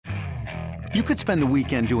You could spend the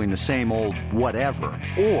weekend doing the same old whatever,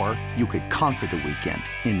 or you could conquer the weekend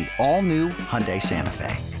in the all-new Hyundai Santa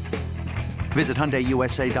Fe. Visit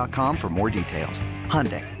HyundaiUSA.com for more details.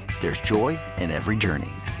 Hyundai, there's joy in every journey.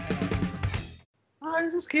 Hi,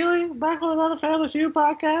 this is Keely, back with another Family Feud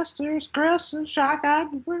podcast. There's Chris and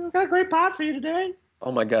Shotgun. We've got a great pod for you today.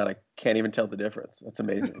 Oh my God, I can't even tell the difference. That's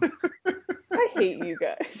amazing. I hate you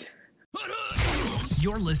guys.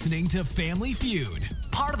 You're listening to Family Feud,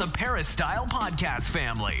 part of the Paris Style Podcast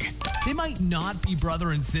family. They might not be brother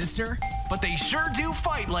and sister, but they sure do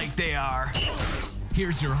fight like they are.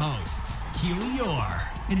 Here's your hosts, Keely Orr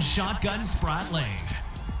and Shotgun Spratling.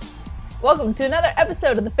 Welcome to another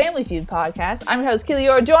episode of the Family Feud podcast. I'm your host, Keely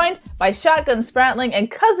Orr, joined by Shotgun Spratling and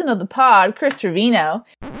cousin of the pod, Chris Trevino.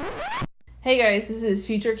 Hey guys, this is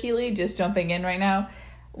Future Keely, just jumping in right now.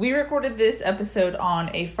 We recorded this episode on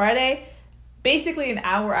a Friday. Basically, an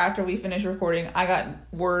hour after we finished recording, I got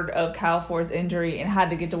word of Kyle Ford's injury and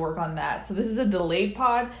had to get to work on that. So this is a delayed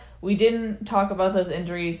pod. We didn't talk about those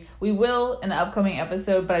injuries. We will in an upcoming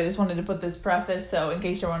episode, but I just wanted to put this preface. So in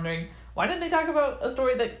case you're wondering, why didn't they talk about a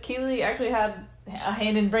story that Keely actually had a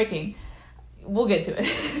hand in breaking? We'll get to it.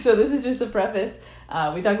 So this is just the preface.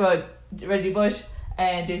 We talked about Reggie Bush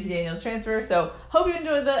and JT Daniels' transfer. So hope you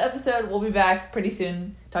enjoyed the episode. We'll be back pretty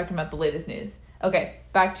soon talking about the latest news. Okay,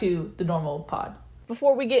 back to the normal pod.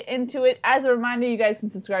 Before we get into it, as a reminder, you guys can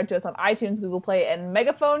subscribe to us on iTunes, Google Play, and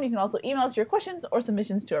Megaphone. You can also email us your questions or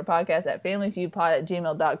submissions to our podcast at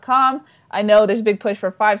familyfeudpod@gmail.com. I know there's a big push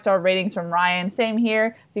for 5-star ratings from Ryan. Same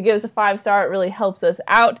here. If you give us a 5-star, it really helps us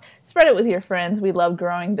out. Spread it with your friends. We love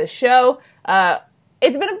growing the show.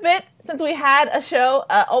 It's been a bit since we had a show,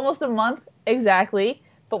 almost a month exactly.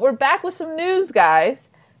 But we're back with some news, guys.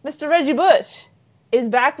 Mr. Reggie Bush is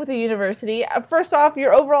back with the university. First off,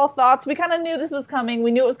 your overall thoughts. We kind of knew this was coming.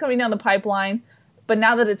 We knew it was coming down the pipeline. But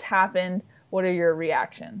now that it's happened, what are your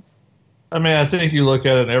reactions? I mean, I think you look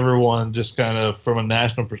at it, everyone just kind of from a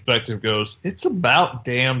national perspective goes, it's about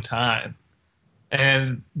damn time.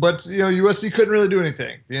 But USC couldn't really do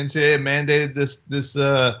anything. The NCAA mandated this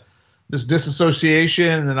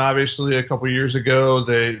disassociation, and then obviously a couple of years ago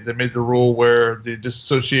they made the rule where the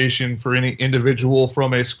disassociation for any individual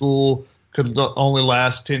from a school could only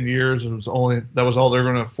last 10 years. That was all they're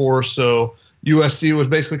going to enforce. So USC was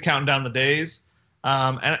basically counting down the days.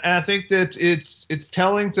 And I think that it's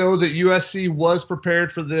telling, though, that USC was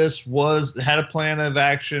prepared for this, had a plan of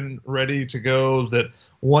action ready to go, that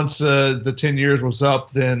once the 10 years was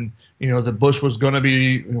up, then, the Bush was going to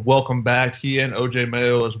be welcomed back, he and O.J.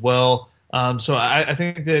 Mayo as well. So I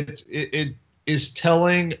think that it is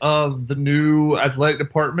telling of the new athletic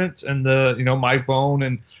department and the, Mike Bohn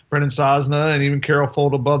and Brendan Sosna and even Carol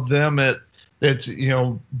Fold above them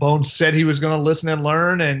that Bohn said he was going to listen and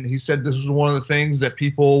learn. And he said this was one of the things that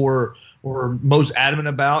people were most adamant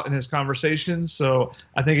about in his conversations. So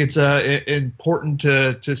I think it's important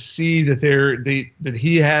to see that that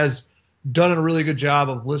he has done a really good job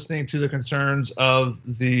of listening to the concerns of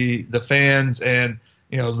the fans and,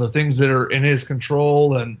 the things that are in his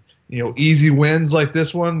control and, easy wins like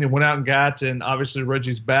this one, they went out and got, and obviously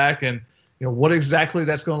Reggie's back. And, what exactly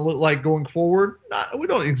that's going to look like going forward, we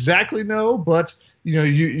don't exactly know, but,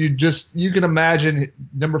 you can imagine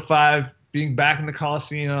number 5 being back in the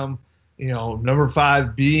Coliseum, number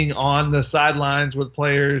 5 being on the sidelines with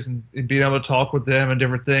players and being able to talk with them and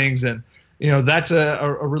different things. And, that's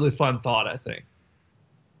a really fun thought, I think.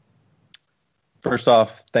 First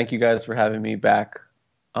off, thank you guys for having me back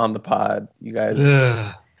on the pod. You guys,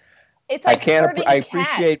 it's like I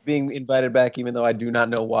appreciate being invited back, even though I do not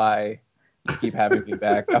know why you keep having me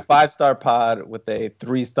back. A 5-star pod with a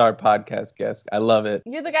 3-star podcast guest. I love it.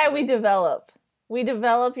 You're the guy we develop. We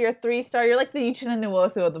develop your 3-star. You're like the Uchenna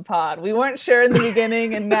Nwosu of the pod. We weren't sure in the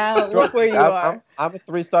beginning, and now look where you are. I'm a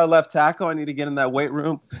 3-star left tackle. I need to get in that weight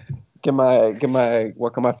room. Get my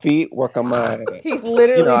work on my feet, work on my. He's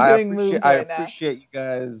literally doing moves right now. I appreciate you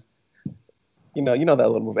guys. You know that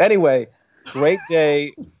little move. Anyway, great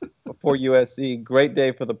day for USC. Great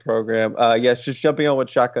day for the program. Yes, just jumping on what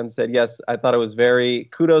Shotgun said. Yes, I thought it was very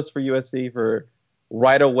kudos for USC for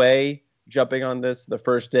right away jumping on this the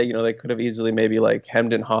first day. They could have easily maybe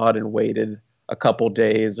hemmed and hawed and waited a couple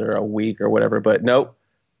days or a week or whatever. But nope,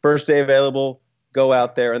 first day available. Go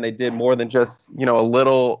out there, and they did more than just a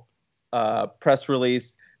little press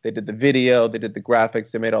release. They did the video, they did the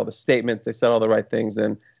graphics, they made all the statements, they said all the right things,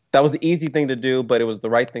 and that was the easy thing to do, but it was the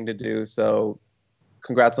right thing to do. So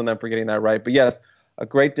congrats on them for getting that right. But yes, a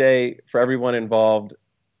great day for everyone involved.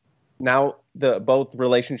 Now both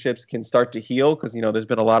relationships can start to heal because, there's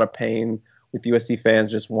been a lot of pain with USC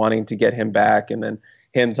fans just wanting to get him back, and then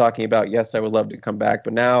him talking about, yes, I would love to come back.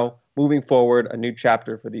 But now moving forward, a new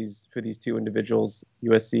chapter for these two individuals,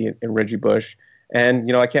 USC and Reggie Bush.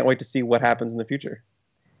 And, I can't wait to see what happens in the future.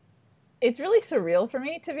 It's really surreal for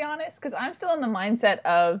me, to be honest, because I'm still in the mindset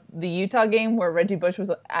of the Utah game where Reggie Bush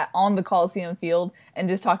was on the Coliseum field and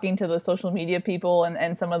just talking to the social media people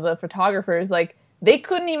and some of the photographers. Like, they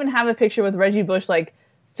couldn't even have a picture with Reggie Bush,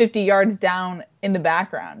 50 yards down in the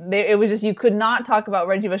background. It was just, you could not talk about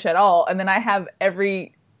Reggie Bush at all. And then I have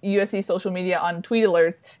every USC social media on tweet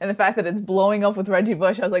alerts, and the fact that it's blowing up with Reggie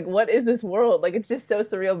Bush, I was like, what is this world? It's just so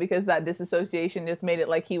surreal because that disassociation just made it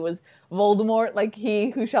like he was Voldemort, like he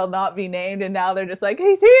who shall not be named, and now they're just like,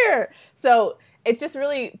 he's here. So it's just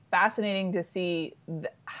really fascinating to see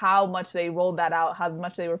how much they rolled that out, how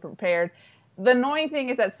much they were prepared. The annoying thing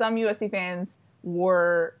is that some USC fans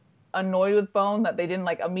were annoyed with Bone that they didn't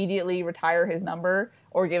immediately retire his number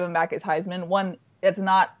or give him back his Heisman. One, it's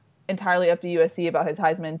not entirely up to USC about his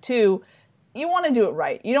Heisman. Two, you want to do it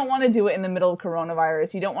right. You don't want to do it in the middle of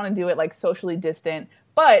coronavirus. You don't want to do it socially distant.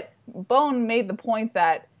 But Bone made the point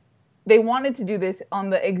that they wanted to do this on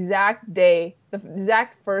the exact day, the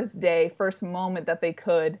exact first moment that they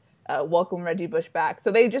could welcome Reggie Bush back. So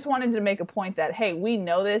they just wanted to make a point that, hey, we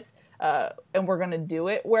know this and we're going to do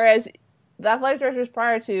it. Whereas the athletic directors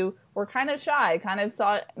prior to were kind of shy, kind of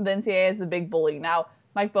saw the NCAA as the big bully. Now,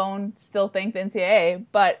 Mike Bone still thanked the NCAA,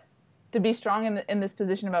 but to be strong in this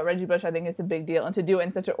position about Reggie Bush, I think is a big deal. And to do it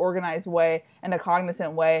in such an organized way and a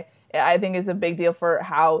cognizant way, I think is a big deal for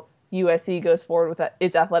how USC goes forward with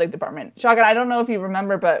its athletic department. Shotgun, I don't know if you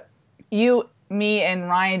remember, but you, me, and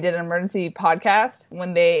Ryan did an emergency podcast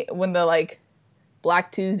when the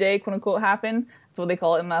Black Tuesday, quote unquote, happened. That's what they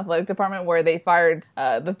call it in the athletic department, where they fired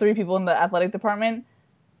the 3 people in the athletic department.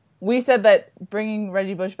 We said that bringing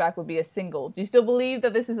Reggie Bush back would be a single. Do you still believe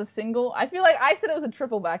that this is a single? I feel like I said it was a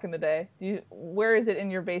triple back in the day. Where is it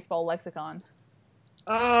in your baseball lexicon?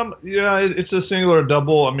 Yeah, it's a single or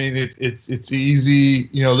double. I mean, it's easy.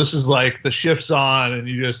 This is like the shift's on and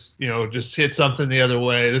you just hit something the other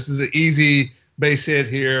way. This is an easy base hit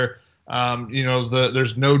here.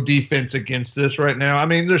 There's no defense against this right now. I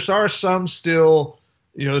mean, there are some still.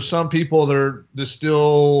 Some people that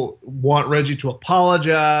still want Reggie to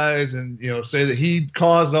apologize and, say that he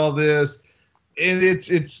caused all this. And it's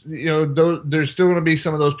there's still going to be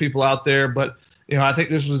some of those people out there. But, I think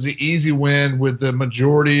this was the easy win with the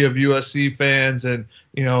majority of USC fans and,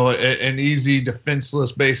 an easy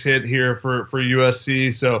defenseless base hit here for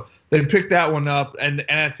USC. So they picked that one up. And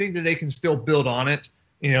I think that they can still build on it.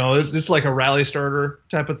 It's like a rally starter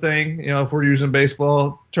type of thing, if we're using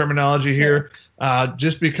baseball terminology here.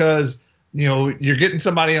 Just because, you're getting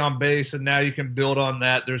somebody on base and now you can build on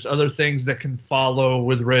that. There's other things that can follow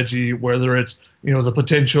with Reggie, whether it's, the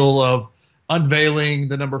potential of unveiling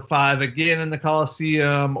the number 5 again in the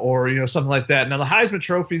Coliseum or, something like that. Now, the Heisman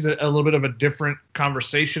Trophy is a little bit of a different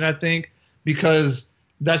conversation, I think, because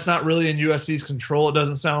that's not really in USC's control. It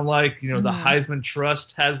doesn't sound like, the Heisman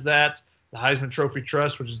Trust has that. The Heisman Trophy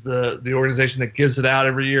Trust, which is the organization that gives it out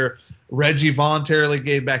every year. Reggie voluntarily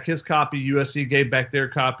gave back his copy. USC gave back their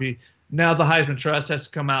copy. Now the Heisman Trust has to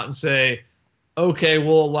come out and say, okay,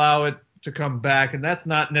 we'll allow it to come back. And that's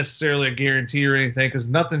not necessarily a guarantee or anything because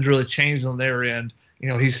nothing's really changed on their end.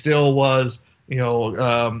 He still was,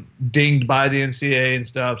 dinged by the NCAA and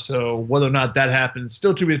stuff. So whether or not that happens,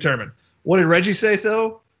 still to be determined. What did Reggie say,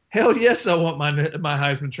 though? Hell yes, I want my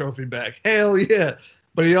Heisman Trophy back. Hell yeah.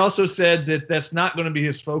 But he also said that that's not going to be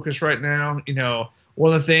his focus right now.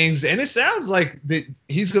 One of the things, and it sounds like that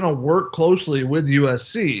he's going to work closely with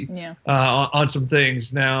USC on some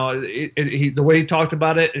things. Now, the way he talked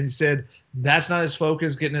about it, and he said that's not his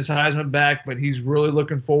focus, getting his Heisman back, but he's really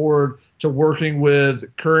looking forward to working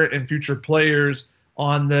with current and future players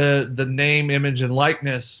on the name, image, and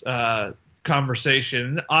likeness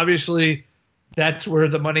conversation. Obviously, that's where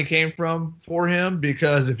the money came from for him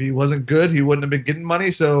because if he wasn't good, he wouldn't have been getting money.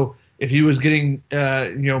 So if he was getting,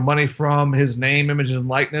 money from his name, image, and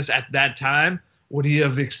likeness at that time, would he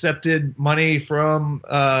have accepted money from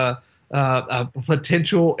a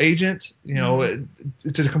potential agent?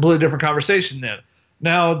 It's a completely different conversation then.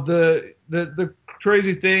 Now, the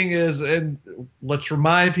crazy thing is, and let's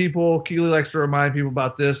remind people, Keely likes to remind people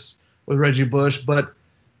about this with Reggie Bush, but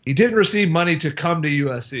he didn't receive money to come to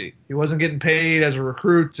USC. He wasn't getting paid as a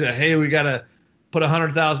recruit to, hey, we got to put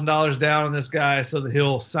 $100,000 down on this guy so that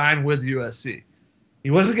he'll sign with USC. He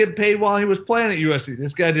wasn't getting paid while he was playing at USC.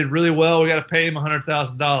 This guy did really well. We got to pay him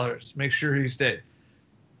 $100,000. Make sure he stayed.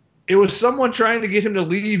 It was someone trying to get him to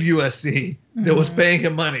leave USC that was paying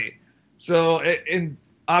him money. So, and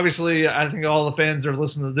obviously, I think all the fans that are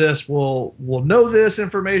listening to this will know this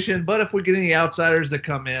information. But if we get any outsiders that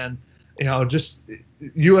come in, just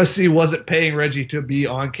USC wasn't paying Reggie to be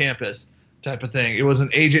on campus type of thing. It was an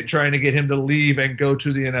agent trying to get him to leave and go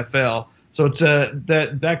to the NFL. So it's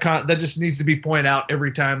that just needs to be pointed out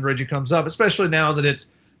every time Reggie comes up, especially now that it's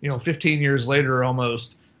 15 years later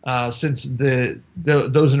almost since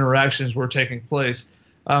those interactions were taking place.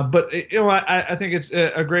 But I think it's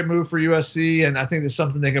a great move for USC, and I think it's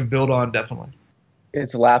something they can build on definitely.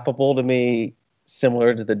 It's laughable to me,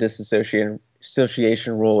 similar to the disassociation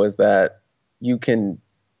rule, is that you can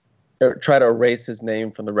try to erase his name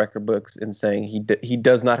from the record books in saying he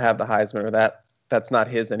does not have the Heisman, or that's not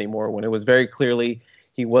his anymore, when it was very clearly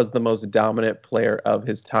he was the most dominant player of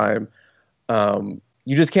his time.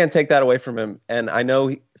 You just can't take that away from him. And I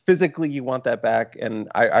know physically you want that back, and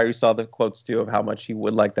I saw the quotes too of how much he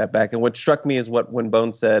would like that back. And what struck me is when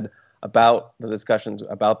Bone said about the discussions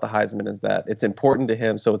about the Heisman is that it's important to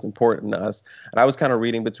him, so it's important to us. And I was kind of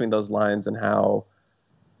reading between those lines and how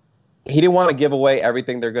he didn't want to give away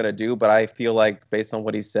everything they're going to do, but I feel like based on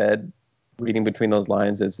what he said, reading between those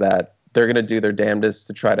lines, is that they're going to do their damnedest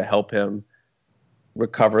to try to help him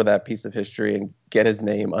recover that piece of history and get his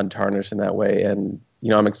name untarnished in that way. And,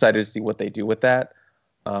 I'm excited to see what they do with that.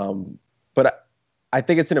 But I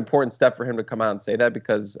think it's an important step for him to come out and say that,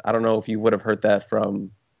 because I don't know if you would have heard that from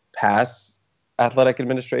past athletic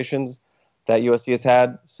administrations that USC has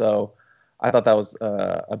had. So I thought that was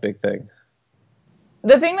a big thing.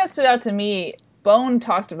 The thing that stood out to me, Bone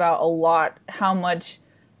talked about a lot how much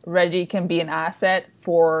Reggie can be an asset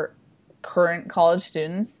for current college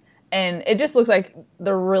students. And it just looks like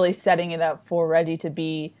they're really setting it up for Reggie to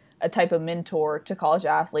be a type of mentor to college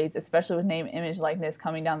athletes, especially with name, image, likeness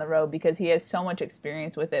coming down the road, because he has so much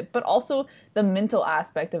experience with it, but also the mental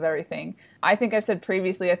aspect of everything. I think I've said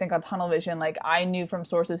previously, I think on Tunnel Vision, like I knew from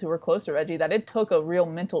sources who were close to Reggie that it took a real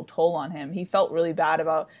mental toll on him. He felt really bad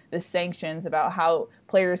about the sanctions, about how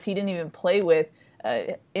players he didn't even play with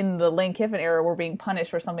in the Lane Kiffin era were being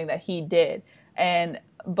punished for something that he did. And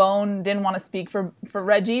Bone didn't want to speak for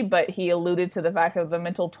Reggie, but he alluded to the fact of the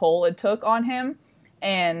mental toll it took on him.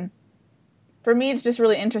 And for me, it's just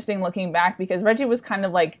really interesting looking back, because Reggie was kind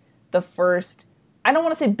of like the first, I don't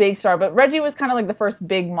want to say big star, but Reggie was kind of like the first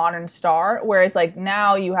big modern star. Whereas like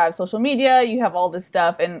now you have social media, you have all this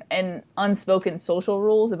stuff and unspoken social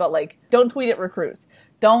rules about like, don't tweet at recruits,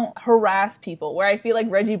 don't harass people. Where I feel like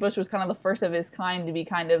Reggie Bush was kind of the first of his kind to be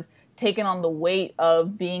kind of taken on the weight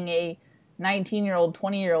of being a 19-year-old,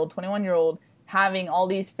 20-year-old, 21-year-old, having all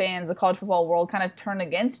these fans, the college football world, kind of turn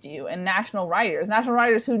against you, and national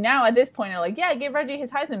writers who now at this point are like, yeah, give Reggie his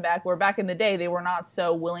Heisman back, where back in the day they were not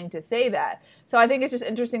so willing to say that. So I think it's just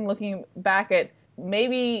interesting looking back at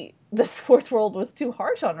maybe the sports world was too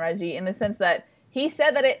harsh on Reggie, in the sense that he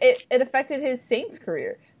said that it affected his Saints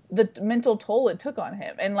career, the mental toll it took on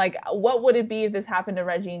him. And like, what would it be if this happened to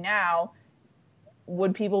Reggie now?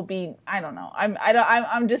 Would people be, I don't know.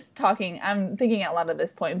 I'm just talking, I'm thinking out loud at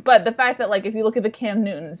this point. But the fact that, like, if you look at the Cam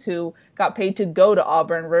Newtons who got paid to go to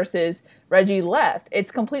Auburn versus Reggie left, it's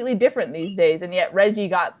completely different these days. And yet Reggie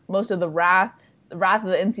got most of the wrath of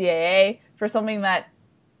the NCAA for something that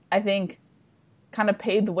I think kind of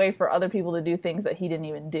paved the way for other people to do things that he didn't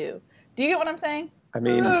even do. Do you get what I'm saying? I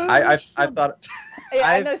mean, I thought... Yeah,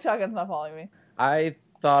 I know Shotgun's not following me. I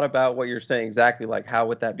thought about what you're saying exactly, like how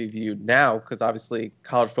would that be viewed now, because obviously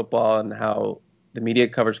college football and how the media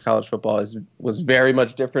covers college football was very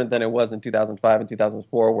much different than it was in 2005 and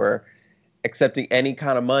 2004, where accepting any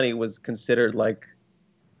kind of money was considered like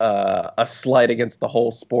a slight against the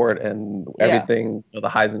whole sport and everything the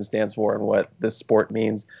Heisman stands for and what this sport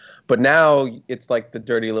means. But now it's like the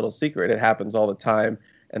dirty little secret. It happens all the time,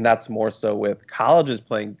 and that's more so with colleges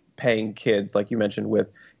paying kids, like you mentioned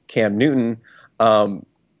with Cam Newton.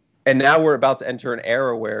 And now we're about to enter an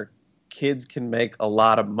era where kids can make a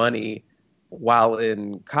lot of money while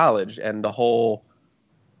in college, and the whole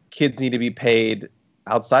kids need to be paid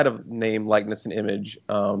outside of name, likeness, and image.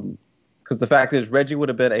 Because the fact is, Reggie would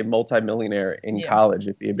have been a multimillionaire in college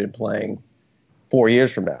if he had been playing 4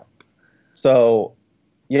 years from now. So,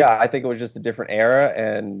 yeah, I think it was just a different era.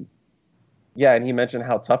 And, yeah, and he mentioned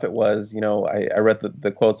how tough it was. I read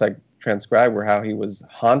the quotes I transcribed were how he was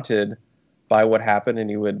haunted by what happened,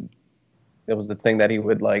 and it was the thing that he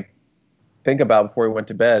would like think about before he went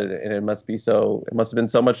to bed, and it must have been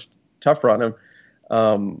so much tougher on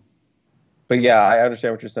him. But yeah, I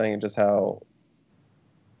understand what you're saying, and just how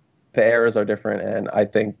the eras are different, and I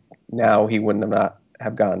think now he wouldn't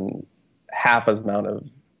have gotten half as amount of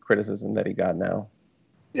criticism that he got now.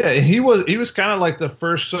 Yeah, he was kind of like the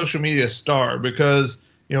first social media star, because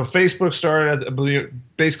Facebook started, I believe,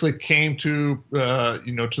 basically came to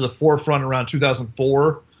to the forefront around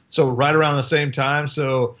 2004. So right around the same time.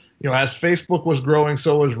 So as Facebook was growing,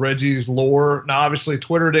 so was Reggie's lore. Now, obviously,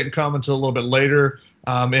 Twitter didn't come until a little bit later.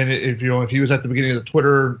 And if he was at the beginning of the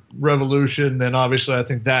Twitter revolution, then obviously I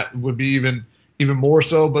think that would be even more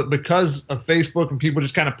so. But because of Facebook and people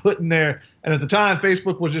just kind of putting their, and at the time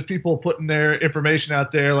Facebook was just people putting their information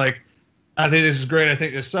out there, like, I think this is great, I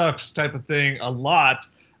think this sucks type of thing a lot.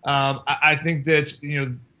 I think that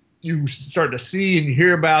you start to see and you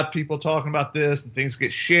hear about people talking about this and things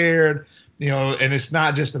get shared, and it's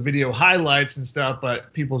not just the video highlights and stuff,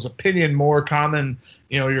 but people's opinion more common.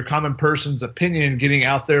 Your common person's opinion getting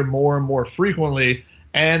out there more and more frequently.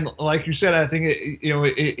 And like you said, I think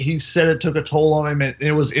he said it took a toll on him, and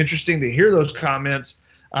it was interesting to hear those comments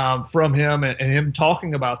from him and him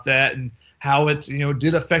talking about that and how it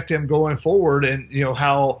did affect him going forward, and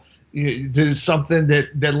how it is something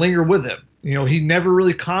that lingered with him. He never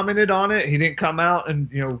really commented on it. He didn't come out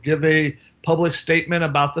and give a public statement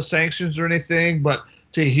about the sanctions or anything, but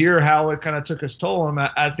to hear how it kind of took its toll on him,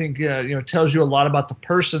 I think tells you a lot about the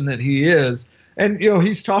person that he is. And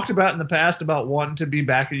he's talked about in the past about wanting to be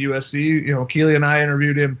back at USC. Keely and I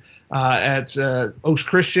interviewed him at Oaks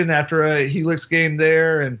Christian after a Helix game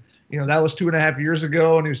there, and that was 2.5 years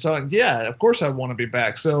ago, and he was talking, yeah, of course I want to be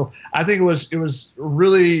back. So I think it was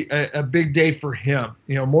really a big day for him.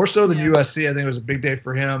 More so than USC, I think it was a big day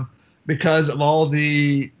for him because of all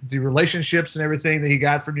the relationships and everything that he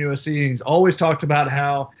got from USC. He's always talked about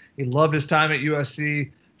how he loved his time at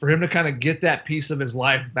USC. For him to kind of get that piece of his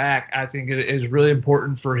life back, I think it is really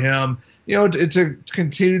important for him, to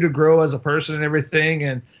continue to grow as a person and everything.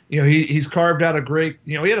 And, he's carved out a great,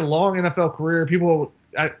 he had a long NFL career. People,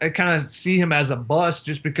 I kind of see him as a bust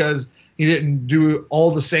just because he didn't do all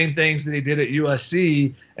the same things that he did at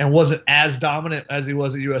USC and wasn't as dominant as he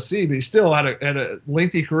was at USC, but he still had a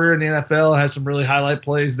lengthy career in the NFL, had some really highlight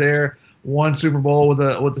plays there, won Super Bowl with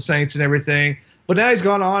the Saints and everything. But now he's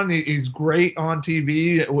gone on. He's great on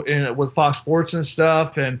TV with Fox Sports and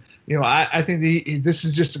stuff. And, I think this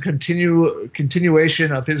is just a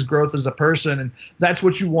continuation of his growth as a person. And that's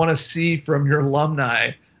what you want to see from your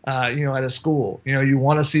alumni, at a school. You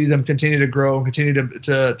want to see them continue to grow and continue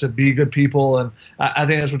to be good people. And I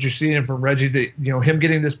think that's what you're seeing from Reggie. That, him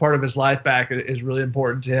getting this part of his life back is really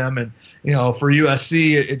important to him. And, for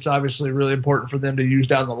USC, it's obviously really important for them to use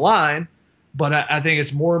down the line. But I think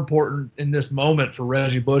it's more important in this moment for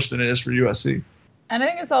Reggie Bush than it is for USC. And I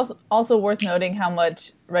think it's also worth noting how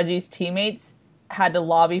much Reggie's teammates had to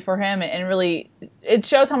lobby for him, and really it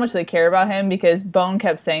shows how much they care about him, because Bone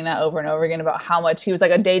kept saying that over and over again about how much he was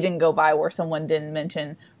like, a day didn't go by where someone didn't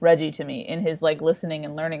mention Reggie to me in his listening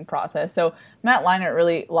and learning process. So Matt Leinart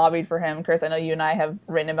really lobbied for him. Chris, I know you and I have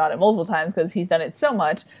written about it multiple times because he's done it so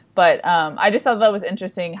much, but I just thought that was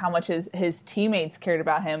interesting how much his teammates cared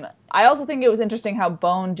about him. I also think it was interesting how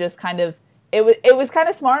Bone just kind of, it was kind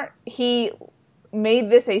of smart. He made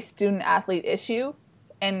this a student athlete issue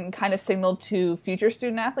and kind of signaled to future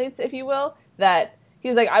student athletes, if you will, that he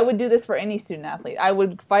was like, I would do this for any student athlete. I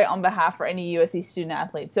would fight on behalf for any USC student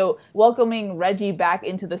athlete. So welcoming Reggie back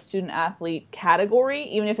into the student athlete category,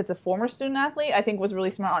 even if it's a former student athlete, I think was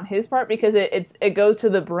really smart on his part, because it goes to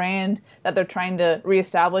the brand that they're trying to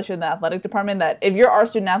reestablish in the athletic department, that if you're our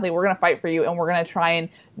student athlete, we're going to fight for you and we're going to try and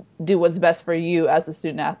do what's best for you as a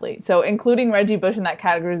student athlete. So including Reggie Bush in that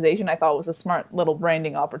categorization, I thought was a smart little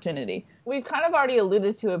branding opportunity. We've kind of already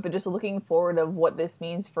alluded to it, but just looking forward of what this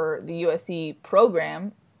means for the USC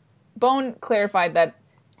program, Bone clarified that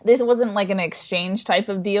this wasn't like an exchange type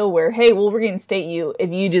of deal where, hey, we'll reinstate you if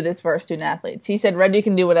you do this for our student athletes. He said Reggie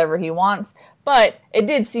can do whatever he wants, but it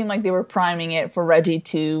did seem like they were priming it for Reggie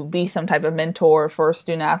to be some type of mentor for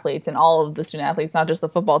student athletes and all of the student athletes, not just the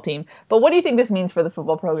football team. But what do you think this means for the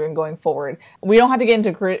football program going forward? We don't have to get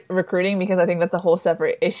into recruiting because I think that's a whole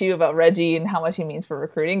separate issue about Reggie and how much he means for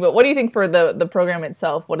recruiting. But what do you think for the program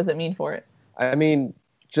itself? What does it mean for it? I mean,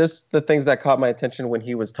 just the things that caught my attention when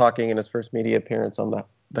he was talking in his first media appearance on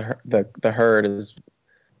the herd is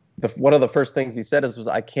one of the first things he said was,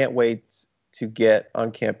 I can't wait to get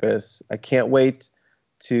on campus. I can't wait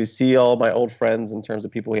to see all my old friends in terms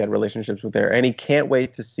of people he had relationships with there. And he can't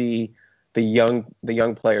wait to see the young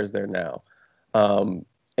players there now. And,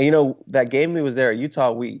 that game he was there at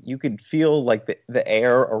Utah, you could feel like the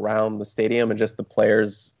air around the stadium and just the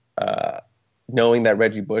players knowing that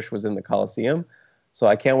Reggie Bush was in the Coliseum. So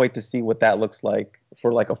I can't wait to see what that looks like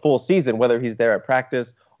for like a full season, whether he's there at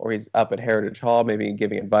practice or he's up at Heritage Hall, maybe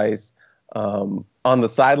giving advice. On the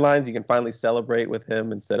sidelines, you can finally celebrate with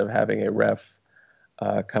him instead of having a ref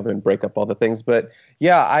come and break up all the things. But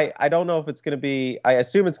yeah, I don't know if it's going to be, I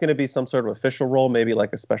assume it's going to be some sort of official role, maybe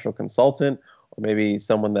like a special consultant or maybe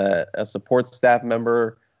a support staff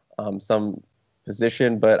member, some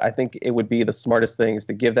position, but I think it would be the smartest thing is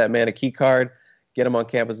to give that man a key card, get him on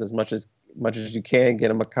campus as much as you can,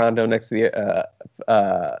 get him a condo next to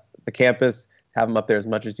the campus, have him up there as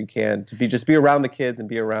much as you can to be around the kids and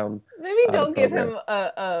be around. Maybe don't give him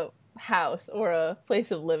a house or a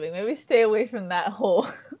place of living. Maybe stay away from that whole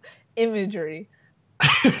imagery.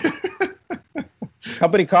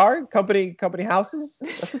 Company car, company houses.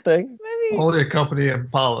 That's the thing. Maybe only a company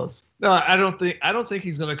Impalas. No, I don't think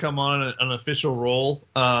he's going to come on an official role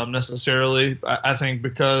necessarily. I think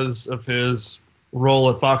because of his role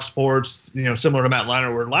at Fox Sports, similar to Matt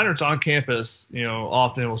Leinart, where Leinert's on campus,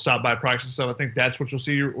 often will stop by practice and stuff. I think that's what you'll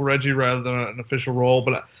see Reggie rather than an official role.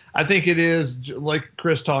 But I think it is, like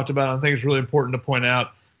Chris talked about, I think it's really important to point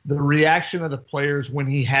out the reaction of the players when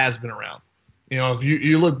he has been around. If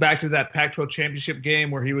you look back to that Pac-12 championship game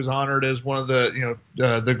where he was honored as one of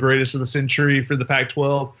the greatest of the century for the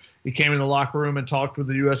Pac-12, he came in the locker room and talked with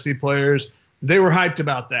the USC players. They were hyped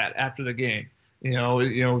about that after the game.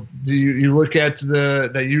 You look at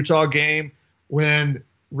the Utah game when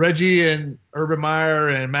Reggie and Urban Meyer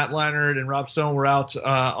and Matt Leinart and Rob Stone were out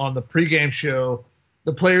on the pregame show.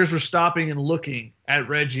 The players were stopping and looking at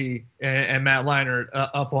Reggie and Matt Leinart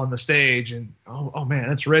up on the stage, and oh man,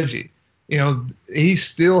 that's Reggie. He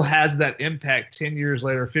still has that impact 10 years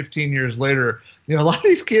later, 15 years later. A lot of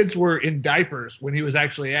these kids were in diapers when he was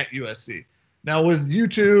actually at USC. Now with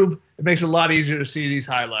YouTube, it makes it a lot easier to see these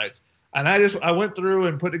highlights. And I went through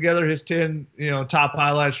and put together his 10, top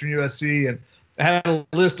highlights from USC, and I had a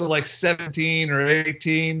list of like 17 or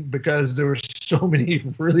 18 because there were so many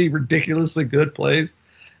really ridiculously good plays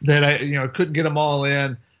that I couldn't get them all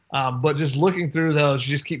in. But just looking through those,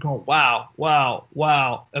 you just keep going,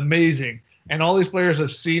 wow, amazing. And all these players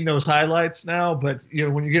have seen those highlights now, but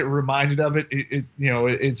when you get reminded of it, it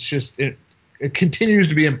continues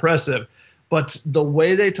to be impressive. But the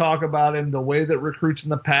way they talk about him, the way that recruits in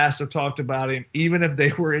the past have talked about him, even if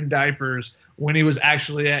they were in diapers when he was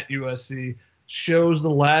actually at USC, shows the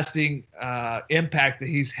lasting impact that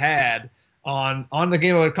he's had on the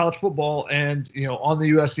game of college football and on the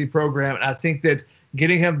USC program. And I think that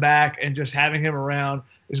getting him back and just having him around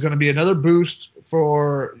is going to be another boost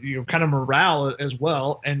for kind of morale as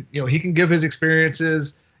well. And he can give his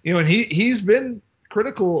experiences. And he's been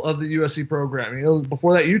critical of the USC program.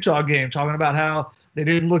 Before that Utah game, talking about how they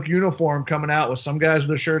didn't look uniform coming out, with some guys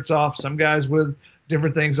with their shirts off, some guys with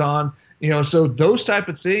different things on. So those type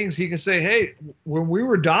of things, he can say, hey, when we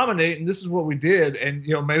were dominating, this is what we did. And,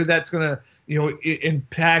 maybe that's going to,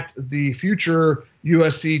 impact the future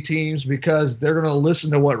USC teams because they're going to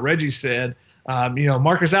listen to what Reggie said.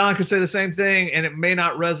 Marcus Allen could say the same thing, and it may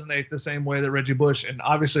not resonate the same way that Reggie Bush. And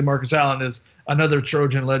obviously Marcus Allen is another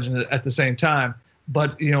Trojan legend at the same time.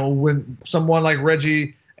 But, when someone like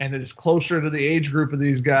Reggie and is closer to the age group of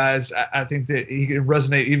these guys, I think that he can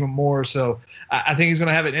resonate even more. So I think he's going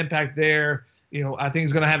to have an impact there. I think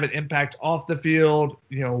he's going to have an impact off the field,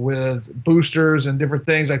 with boosters and different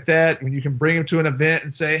things like that. When you can bring him to an event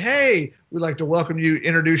and say, hey, we'd like to welcome you,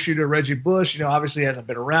 introduce you to Reggie Bush. Obviously he hasn't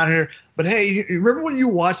been around here. But, hey, you remember when you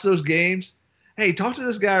watched those games? Hey, talk to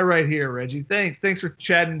this guy right here, Reggie. Thanks for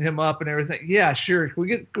chatting him up and everything. Yeah, sure.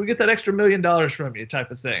 Can we get that extra $1 million from you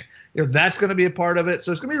type of thing? That's going to be a part of it.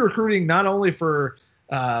 So it's going to be recruiting not only for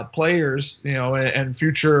players, and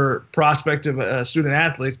future prospective student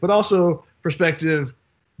athletes, but also prospective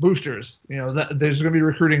boosters. There's going to be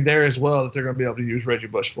recruiting there as well that they're going to be able to use Reggie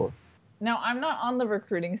Bush for. Now, I'm not on the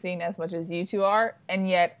recruiting scene as much as you two are, and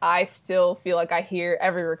yet I still feel like I hear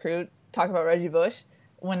every recruit talk about Reggie Bush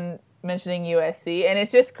when mentioning USC, and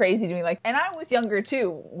it's just crazy to me. And I was younger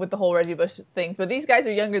too with the whole Reggie Bush things, but these guys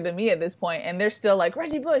are younger than me at this point, and they're still like,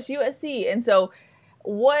 Reggie Bush, USC. And so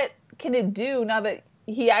what can it do now that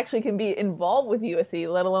he actually can be involved with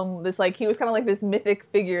USC, let alone this, he was kind of like this mythic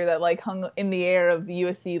figure that hung in the air of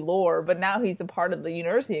USC lore, but now he's a part of the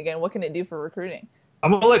university again. What can it do for recruiting? I'm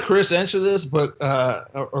going to let Chris answer this, but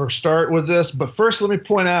or start with this. But first, let me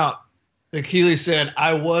point out that Keely said,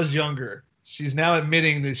 I was younger. She's now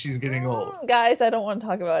admitting that she's getting old. Guys, I don't want to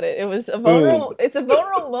talk about it. It was a vulnerable. It's a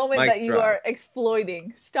vulnerable moment that you are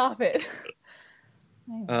exploiting. Stop it.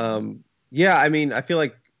 Yeah, I feel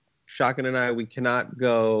like Shotgun and I, we cannot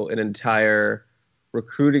go an entire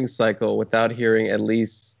recruiting cycle without hearing at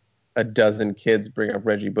least a dozen kids bring up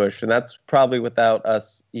Reggie Bush. And that's probably without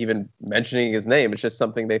us even mentioning his name. It's just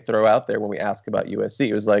something they throw out there when we ask about USC.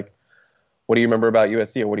 It was like, what do you remember about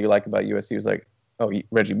USC? Or what do you like about USC? It was like, oh,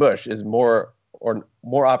 Reggie Bush is more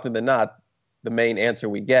often than not the main answer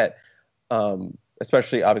we get,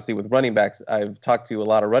 especially obviously with running backs. I've talked to a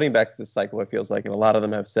lot of running backs this cycle, it feels like, and a lot of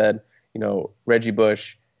them have said, Reggie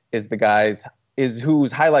Bush is the guy's is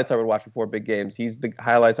whose highlights I would watch before big games. He's the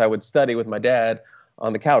highlights I would study with my dad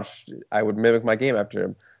on the couch. I would mimic my game after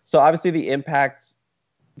him. So obviously the impact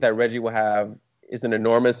that Reggie will have isn't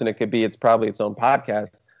enormous, and it's probably its own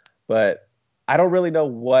podcast. But I don't really know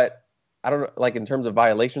like in terms of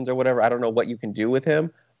violations or whatever, I don't know what you can do with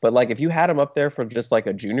him. But like if you had him up there for just like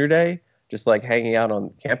a junior day, just like hanging out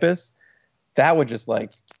on campus, that would just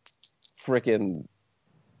like freaking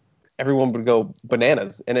everyone would go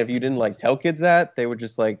bananas. And if you didn't like tell kids that, they would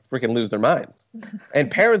just like freaking lose their minds. And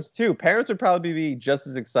parents too. Parents would probably be just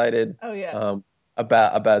as excited. Oh yeah.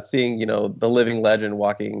 About seeing, the living legend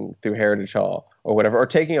walking through Heritage Hall or whatever, or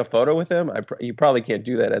taking a photo with him. You probably can't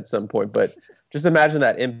do that at some point, but just imagine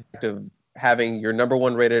that impact of having your number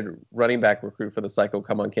 1 rated running back recruit for the Psycho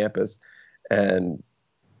come on campus and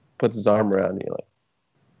puts his arm around you like,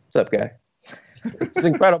 "What's up, guy?" It's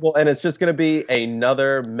incredible, and it's just going to be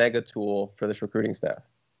another mega tool for this recruiting staff.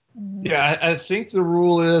 Yeah, I think the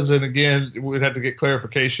rule is, and again, we'd have to get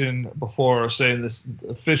clarification before saying this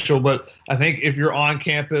official, but I think if you're on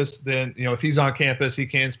campus, then, if he's on campus, he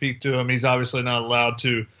can speak to him. He's obviously not allowed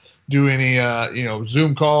to do any,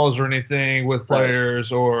 Zoom calls or anything with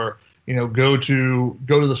players, or, go to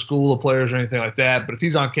the school of players or anything like that. But if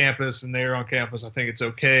he's on campus and they're on campus, I think it's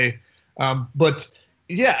okay. But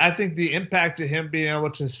yeah, I think the impact of him being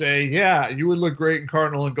able to say, yeah, you would look great in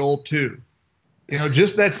Cardinal and gold too.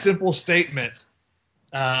 Just that simple statement,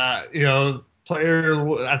 player,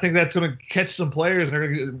 I think that's going to catch some players, and they're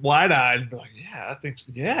going to get wide-eyed and be like,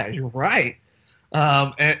 yeah, you're right.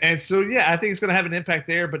 And so, yeah, I think it's going to have an impact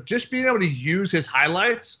there. But just being able to use his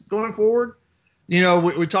highlights going forward, we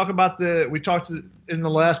talked in the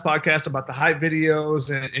last podcast about the hype videos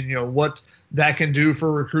and what that can do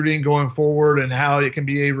for recruiting going forward and how it can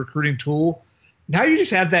be a recruiting tool. Now you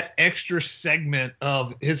just have that extra segment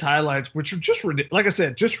of his highlights, which are just, like I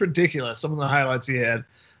said, just ridiculous. Some of the highlights he had.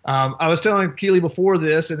 I was telling Keely before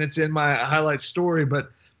this, and it's in my highlight story,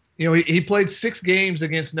 but he played 6 games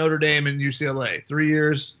against Notre Dame and UCLA, 3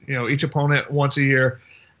 years, each opponent once a year,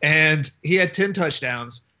 and he had 10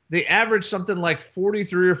 touchdowns. They averaged something like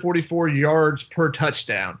 43 or 44 yards per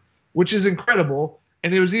touchdown, which is incredible.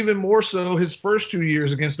 And it was even more so his first 2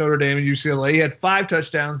 years against Notre Dame and UCLA. He had 5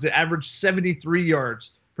 touchdowns that averaged 73 yards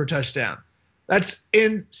per touchdown. That's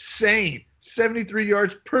insane. 73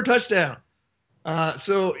 yards per touchdown.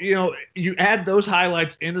 So, you add those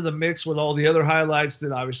highlights into the mix with all the other highlights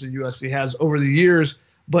that obviously USC has over the years.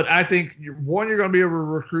 But I think, one, you're going to be able to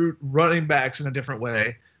recruit running backs in a different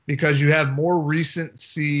way because you have more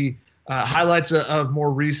recency, highlights of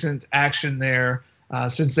more recent action there.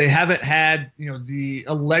 Since they haven't had, the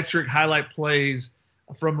electric highlight plays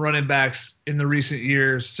from running backs in the recent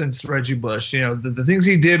years since Reggie Bush. The things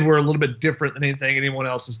he did were a little bit different than anything anyone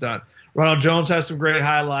else has done. Ronald Jones has some great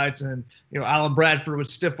highlights, and, Alan Bradford with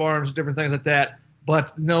stiff arms, different things like that.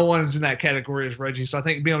 But no one's in that category as Reggie. So I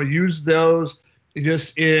think being able to use those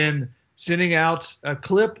just in sending out a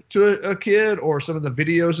clip to a kid or some of the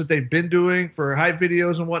videos that they've been doing for hype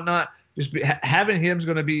videos and whatnot, having him is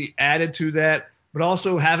going to be added to that. But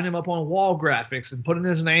also having him up on wall graphics and putting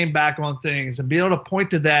his name back on things and being able to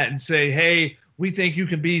point to that and say, hey, we think you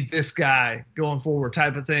can be this guy going forward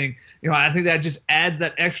type of thing. I think that just adds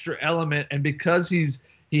that extra element. And because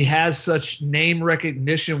he has such name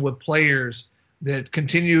recognition with players that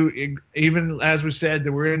continue, even as we said,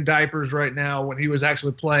 that we're in diapers right now when he was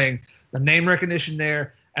actually playing, the name recognition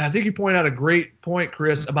there. And I think you point out a great point,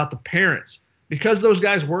 Chris, about the parents. Because those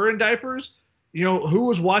guys were in diapers, who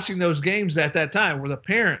was watching those games at that time were the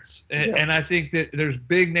parents. And I think that there's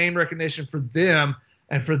big name recognition for them,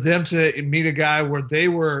 and for them to meet a guy where they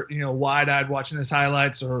were, wide-eyed watching his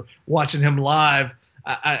highlights or watching him live.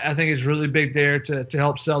 I think it's really big there to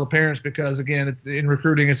help sell the parents because, again, in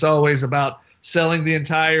recruiting, it's always about selling the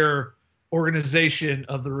entire organization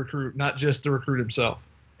of the recruit, not just the recruit himself.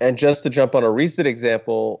 And just to jump on a recent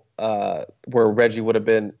example where Reggie would have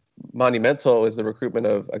been monumental is the recruitment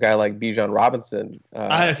of a guy like Bijan Robinson.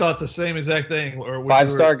 I thought the same exact thing.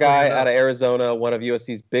 5-star guy out of Arizona, one of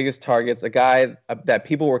USC's biggest targets, a guy that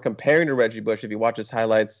people were comparing to Reggie Bush. If you watch his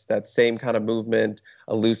highlights, that same kind of movement,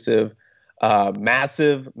 elusive,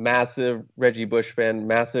 massive Reggie Bush fan,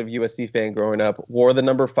 massive USC fan growing up, wore the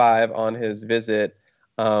number 5 on his visit.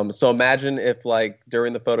 So imagine if, like,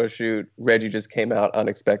 during the photo shoot, Reggie just came out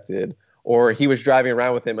unexpected, or he was driving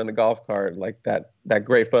around with him in the golf cart, like that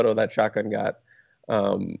great photo that Shotgun got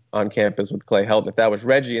on campus with Clay Helton. If that was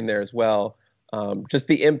Reggie in there as well, just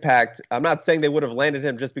the impact. I'm not saying they would have landed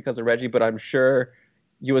him just because of Reggie, but I'm sure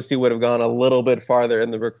USC would have gone a little bit farther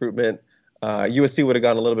in the recruitment. USC would have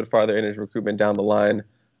gone a little bit farther in his recruitment down the line.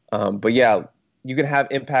 But yeah, you can have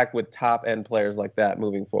impact with top end players like that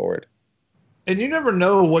moving forward. And you never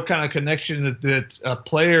know what kind of connection that a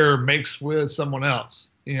player makes with someone else.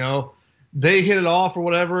 You know, they hit it off or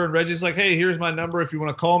whatever, and Reggie's like, "Hey, here's my number if you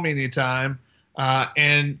want to call me anytime."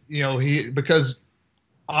 And you know, because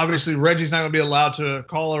obviously Reggie's not going to be allowed to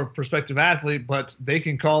call a prospective athlete, but they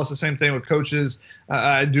can call us. The same thing with coaches.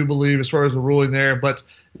 I do believe as far as the ruling there, but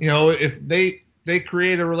you know, if they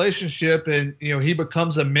create a relationship and you know he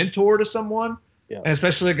becomes a mentor to someone. Yeah. And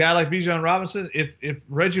especially a guy like Bijan Robinson, if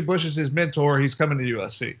Reggie Bush is his mentor, he's coming to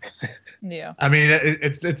USC. Yeah, I mean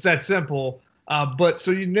it's that simple. But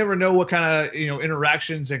so you never know what kind of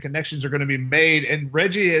interactions and connections are going to be made. And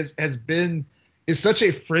Reggie is such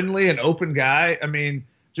a friendly and open guy. I mean,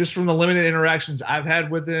 just from the limited interactions I've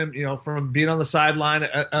had with him, from being on the sideline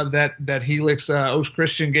of that Helix Oaks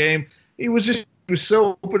Christian game, he was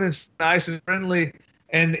so open and nice and friendly.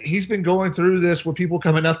 And he's been going through this with people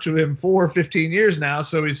coming up to him for 15 years now,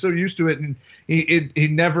 so he's so used to it. And he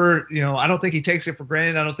never, I don't think he takes it for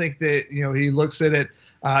granted. I don't think that, he looks at it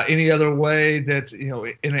any other way that,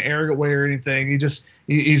 in an arrogant way or anything.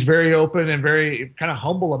 He's very open and very kind of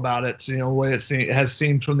humble about it, the way it has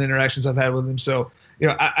seemed from the interactions I've had with him. So,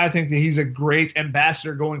 I think that he's a great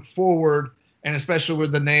ambassador going forward, and especially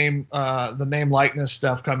with the name likeness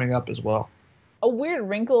stuff coming up as well. A weird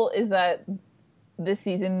wrinkle is that this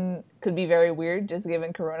season could be very weird just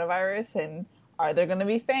given coronavirus, and are there going to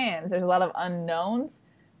be fans? There's a lot of unknowns.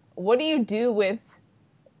 What do you do with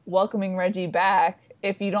welcoming Reggie back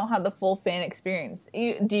if you don't have the full fan experience?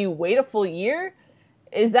 Do you wait a full year?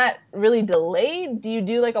 Is that really delayed? Do you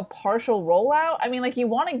do like a partial rollout? I mean, like, you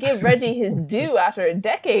want to give Reggie his due after a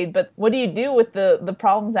decade, but what do you do with the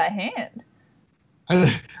problems at hand? I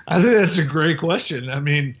think that's a great question. I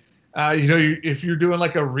mean, if you're doing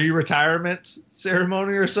like a re-retirement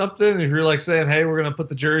ceremony or something, if you're like saying, hey, we're going to put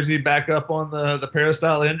the jersey back up on the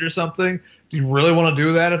peristyle end or something, do you really want to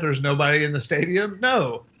do that if there's nobody in the stadium?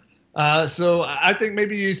 No. So I think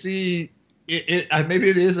maybe you see maybe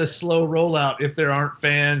it is a slow rollout if there aren't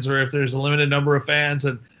fans or if there's a limited number of fans,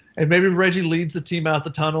 and maybe Reggie leads the team out the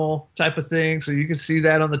tunnel type of thing. So you can see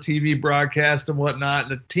that on the TV broadcast and whatnot.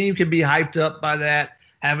 And the team can be hyped up by that,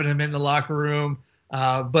 having him in the locker room.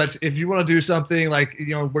 But if you want to do something like,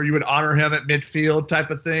 where you would honor him at midfield type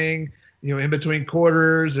of thing, in between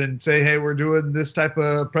quarters and say, hey, we're doing this type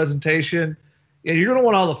of presentation, you're going to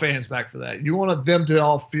want all the fans back for that. You want them to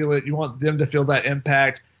all feel it. You want them to feel that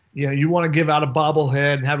impact. You want to give out a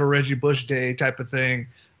bobblehead and have a Reggie Bush Day type of thing,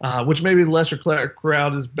 which maybe the lesser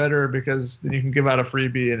crowd is better because then you can give out a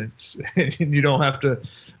freebie and you don't have to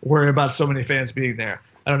worry about so many fans being there.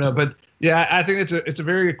 I don't know, but yeah, I think it's a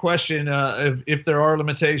very good question. If there are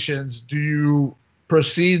limitations, do you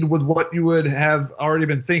proceed with what you would have already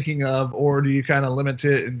been thinking of, or do you kind of limit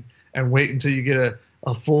it and wait until you get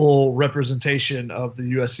a full representation of the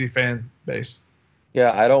USC fan base?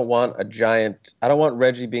 Yeah, I don't want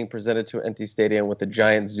Reggie being presented to an empty stadium with a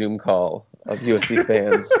giant Zoom call of USC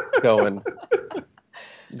fans going,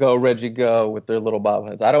 go Reggie, go, with their little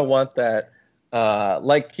bobbleheads. I don't want that.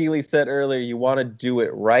 Like Keely said earlier, you want to do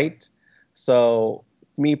it right. So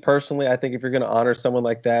me personally, I think if you're going to honor someone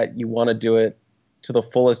like that, you want to do it to the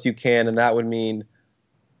fullest you can. And that would mean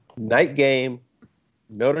night game,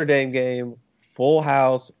 Notre Dame game, full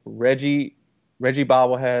house, Reggie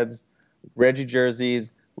bobbleheads, Reggie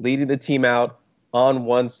jerseys, leading the team out on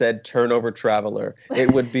one said turnover traveler.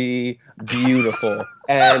 It would be beautiful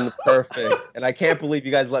and perfect. And I can't believe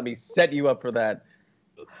you guys let me set you up for that.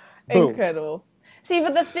 Boom. Incredible. See,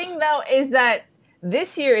 but the thing, though, is that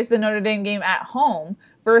this year is the Notre Dame game at home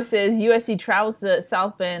versus USC travels to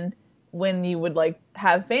South Bend when you would,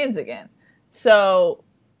 have fans again. So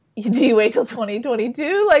do you wait till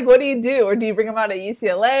 2022? What do you do? Or do you bring them out at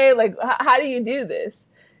UCLA? How do you do this?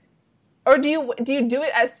 Or do you do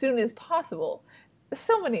it as soon as possible? There's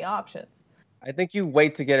so many options. I think you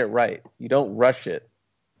wait to get it right. You don't rush it.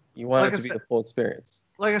 You want it to be the full experience.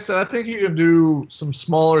 Like I said, I think you can do some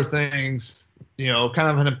smaller things, kind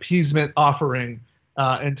of an appeasement offering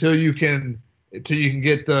until you can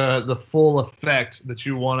get the full effect that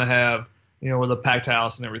you want to have, with a packed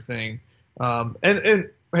house and everything. And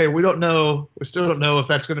hey, we still don't know if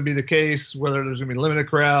that's going to be the case, whether there's going to be limited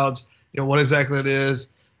crowds, what exactly it is.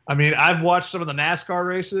 I mean, I've watched some of the NASCAR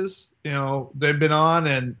races, they've been on,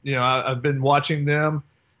 and, I've been watching them.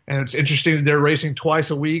 And it's interesting that they're racing twice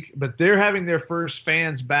a week, but they're having their first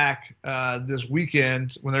fans back this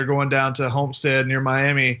weekend when they're going down to Homestead near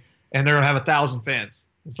Miami, and they're going to have 1,000 fans.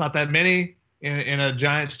 It's not that many in a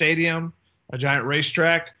giant stadium, a giant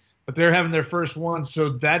racetrack, but they're having their first one. So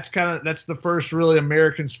that's the first really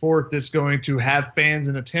American sport that's going to have fans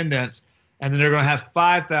in attendance. and then they're going to have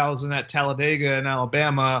 5,000 at Talladega in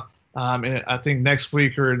Alabama. I think next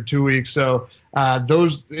week or in 2 weeks. So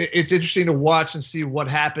it's interesting to watch and see what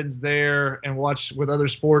happens there, and watch with other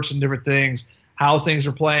sports and different things, how things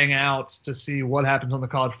are playing out, to see what happens on the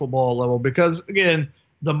college football level. Because again,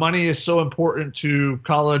 the money is so important to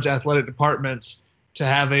college athletic departments to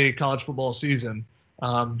have a college football season,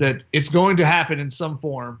 that it's going to happen in some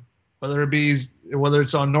form, whether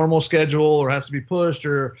it's on normal schedule or has to be pushed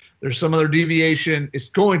or there's some other deviation. It's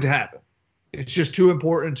going to happen. It's just too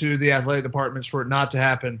important to the athletic departments for it not to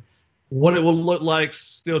happen. What it will look like,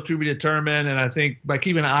 still to be determined. And I think by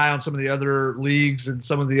keeping an eye on some of the other leagues and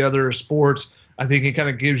some of the other sports, I think it kind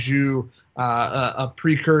of gives you a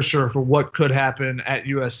precursor for what could happen at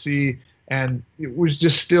USC. And we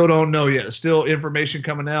just still don't know yet. It's still information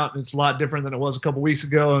coming out, and it's a lot different than it was a couple weeks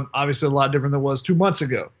ago, and obviously a lot different than it was 2 months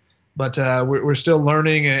ago. But we're still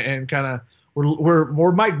learning and kind of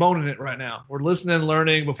we're Mike Boning it right now. We're listening and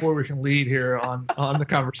learning before we can lead here on the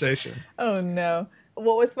conversation. Oh no!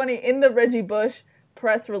 What was funny in the Reggie Bush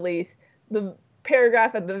press release, the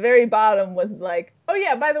paragraph at the very bottom was like, "Oh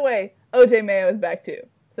yeah, by the way, OJ Mayo is back too."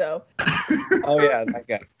 So. Oh yeah, that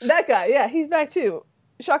guy. That guy, yeah, he's back too.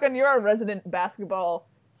 Shotgun, you're our resident basketball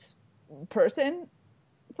person.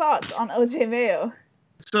 Thoughts on OJ Mayo?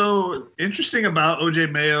 So interesting about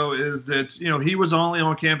OJ Mayo is that, he was only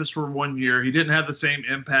on campus for 1 year. He didn't have the same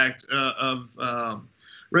impact of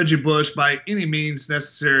Reggie Bush by any means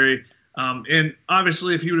necessary. And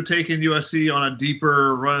obviously, if he would have taken USC on a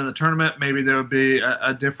deeper run in the tournament, maybe there would be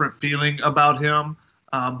a different feeling about him.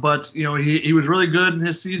 But he was really good in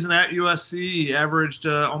his season at USC. He averaged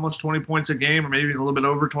almost 20 points a game, or maybe a little bit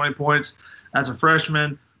over 20 points as a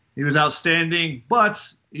freshman. He was outstanding, but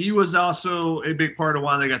he was also a big part of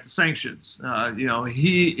why they got the sanctions.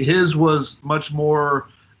 His was much more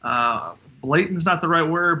blatant is not the right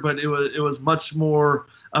word, but it was much more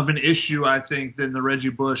of an issue, I think, than the Reggie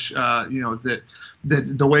Bush.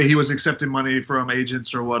 That the way he was accepting money from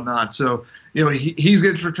agents or whatnot. So he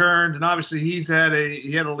gets returned, and obviously he had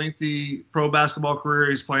a lengthy pro basketball career.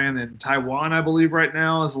 He's playing in Taiwan, I believe, right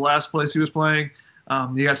now is the last place he was playing.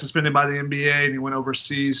 He got suspended by the NBA, and he went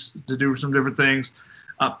overseas to do some different things.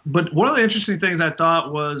 But one of the interesting things I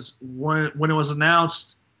thought was when it was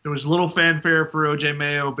announced, there was a little fanfare for OJ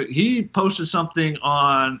Mayo, but he posted something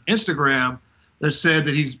on Instagram that said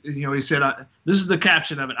that he said, this is the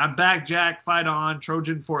caption of it: "I'm back, Jack, fight on,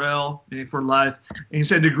 Trojan for L, meaning for life." And he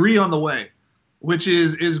said, "Degree on the way," which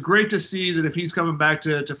is great to see that if he's coming back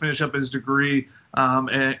to finish up his degree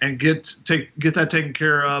and get that taken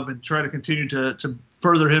care of and try to continue to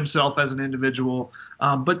further himself as an individual.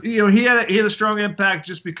 But he had a strong impact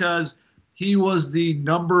just because he was the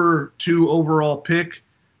number 2 overall pick,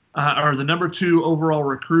 or the number 2 overall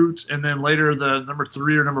recruit, and then later the number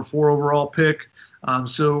 3 or number 4 overall pick.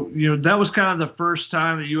 So that was kind of the first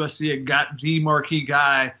time that USC had got the marquee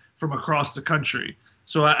guy from across the country.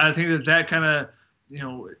 So I think that kind of,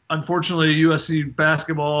 unfortunately, USC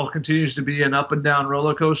basketball continues to be an up and down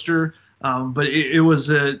roller coaster. But it was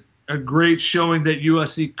a great showing that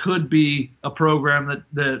USC could be a program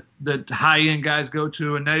that high-end guys go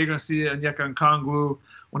to. And now you're going to see Onyeka Okongwu,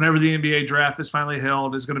 whenever the NBA draft is finally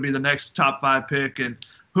held, is going to be the next top 5 pick. And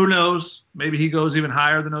who knows, maybe he goes even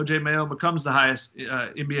higher than OJ Mayo, becomes the highest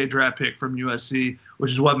NBA draft pick from USC,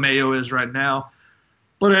 which is what Mayo is right now.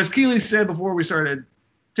 But as Keely said before we started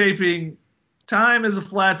taping, time is a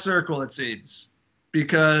flat circle, it seems,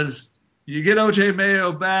 because you get OJ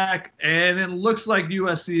Mayo back, and it looks like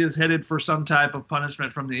USC is headed for some type of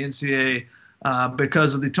punishment from the NCAA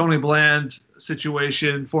because of the Tony Bland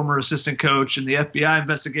situation, former assistant coach, and the FBI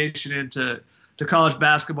investigation into college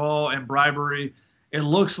basketball and bribery. It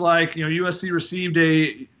looks like USC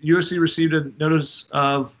received a notice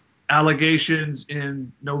of allegations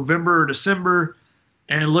in November or December,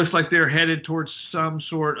 and it looks like they're headed towards some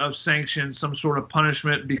sort of sanction, some sort of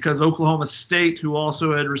punishment, because Oklahoma State, who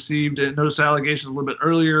also had received a notice of allegations a little bit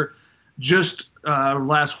earlier, just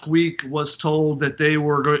last week was told that they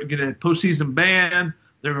were going to get a postseason ban.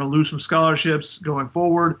 They're going to lose some scholarships going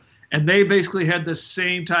forward. And they basically had the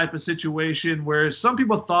same type of situation, whereas some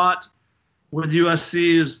people thought with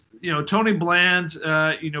USC is, Tony Bland,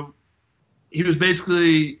 he was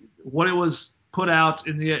basically, what it was put out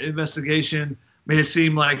in the investigation made it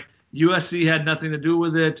seem like USC had nothing to do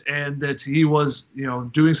with it, and that he was,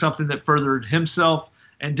 doing something that furthered himself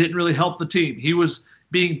and didn't really help the team. He was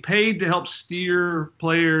being paid to help steer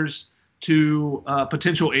players to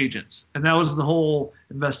potential agents. And that was the whole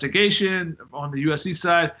investigation on the USC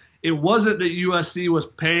side. It wasn't that USC was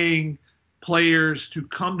paying players to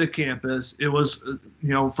come to campus. It was,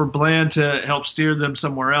 for Bland to help steer them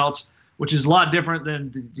somewhere else, which is a lot different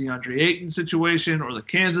than the DeAndre Ayton situation or the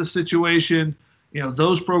Kansas situation.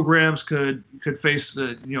 Those programs could face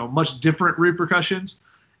much different repercussions.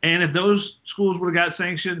 And if those schools would have got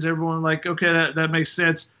sanctions, everyone like, okay, that makes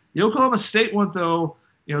sense. The Oklahoma State one, though,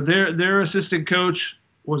 their assistant coach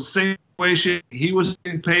was the same situation. He was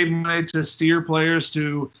getting paid money to steer players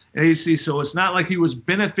to AAC, so it's not like he was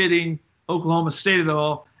benefiting Oklahoma State at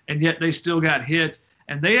all, and yet they still got hit.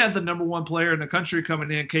 And they have the number one player in the country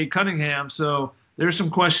coming in, Cade Cunningham. So there's some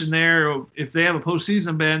question there of if they have a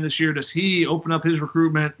postseason ban this year, does he open up his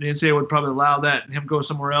recruitment? The NCAA would probably allow that and him go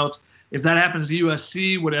somewhere else. If that happens to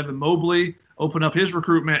USC, would Evan Mobley open up his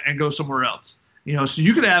recruitment and go somewhere else? So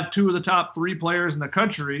you could have two of the top three players in the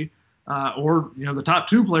country or the top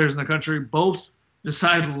two players in the country both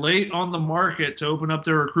decide late on the market to open up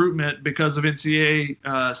their recruitment because of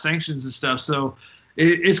NCAA sanctions and stuff. So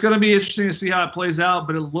it's going to be interesting to see how it plays out,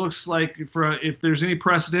 but it looks like if there's any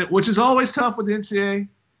precedent, which is always tough with the NCAA,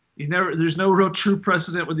 there's no real true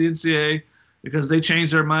precedent with the NCAA because they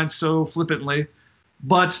change their minds so flippantly.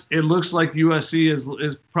 But it looks like USC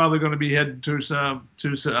is probably going to be headed to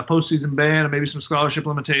a postseason ban and maybe some scholarship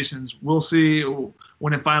limitations. We'll see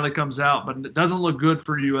when it finally comes out, but it doesn't look good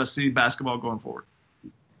for USC basketball going forward.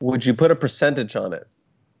 Would you put a percentage on it?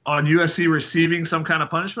 On USC receiving some kind of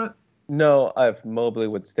punishment? No, if Mobley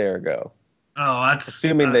would stay or go. Oh, that's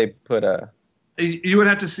assuming they put a. You would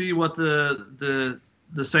have to see what the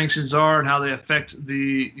sanctions are and how they affect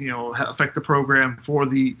the program for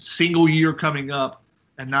the single year coming up,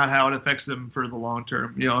 and not how it affects them for the long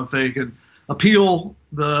term. If they could appeal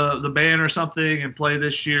the ban or something and play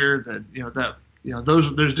this year,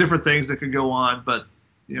 there's different things that could go on, but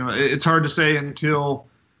it's hard to say until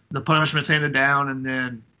the punishment's handed down and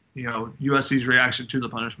then USC's reaction to the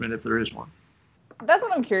punishment, if there is one. That's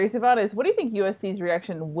what I'm curious about is what do you think USC's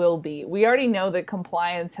reaction will be? We already know that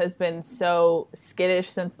compliance has been so skittish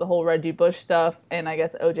since the whole Reggie Bush stuff and I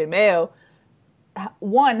guess OJ Mayo.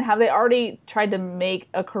 One, have they already tried to make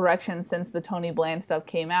a correction since the Tony Bland stuff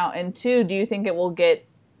came out? And two, do you think it will get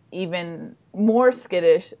even more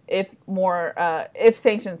skittish if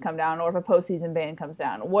sanctions come down or if a postseason ban comes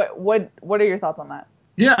down? What are your thoughts on that?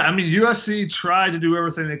 Yeah, I mean, USC tried to do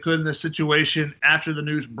everything they could in this situation after the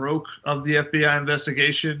news broke of the FBI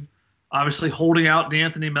investigation, obviously holding out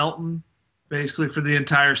DeAnthony Melton basically for the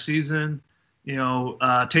entire season.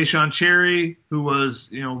 Tayshaun Cherry, who was,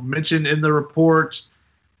 mentioned in the report,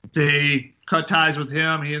 they cut ties with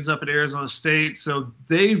him. He ends up at Arizona State. So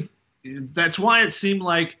that's why it seemed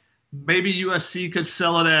like maybe USC could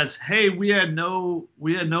sell it as, hey, we had no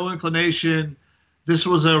inclination. This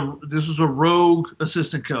was a rogue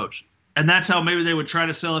assistant coach, and that's how maybe they would try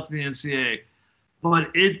to sell it to the NCAA.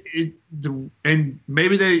 But you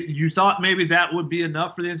thought maybe that would be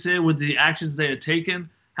enough for the NCAA with the actions they had taken.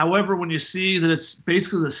 However, when you see that it's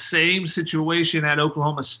basically the same situation at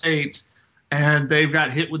Oklahoma State, and they've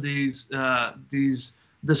got hit with this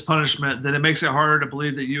punishment, then it makes it harder to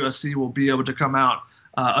believe that USC will be able to come out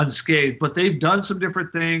unscathed. But they've done some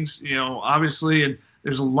different things, obviously, and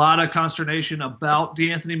there's a lot of consternation about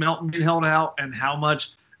DeAnthony Melton being held out and how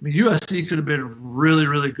much. I mean, USC could have been really,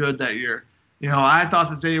 really good that year. I thought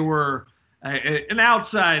that they were a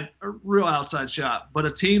real outside shot, but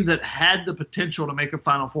a team that had the potential to make a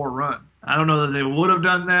Final Four run. I don't know that they would have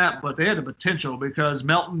done that, but they had the potential because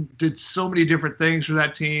Melton did so many different things for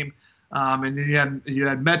that team. And then you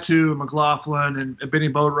had Metu, McLaughlin, and Benny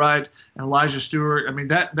Boatwright, and Elijah Stewart. I mean,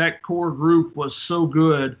 that core group was so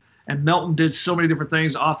good. And Melton did so many different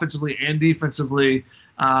things offensively and defensively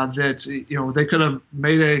that they could have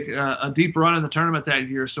made a deep run in the tournament that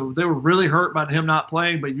year. So they were really hurt by him not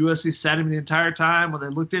playing, but USC sat him the entire time when they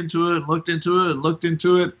looked into it,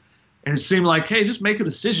 and it seemed like, hey, just make a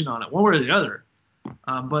decision on it, one way or the other.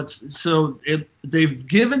 They've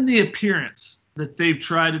given the appearance that they've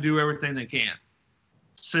tried to do everything they can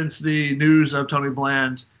since the news of Tony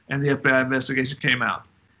Bland and the FBI investigation came out.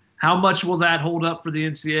 How much will that hold up for the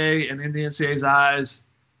NCAA and in the NCAA's eyes?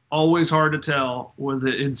 Always hard to tell with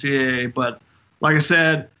the NCAA. But like I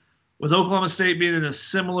said, with Oklahoma State being in a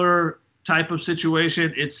similar type of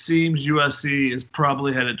situation, it seems USC is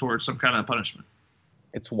probably headed towards some kind of punishment.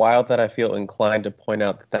 It's wild that I feel inclined to point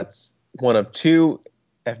out that that's one of two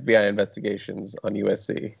FBI investigations on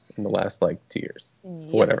USC in the last 2 years.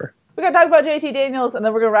 Yep. Whatever. We got to talk about JT Daniels, and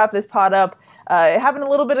then we're going to wrap this pod up. It happened a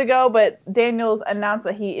little bit ago, but Daniels announced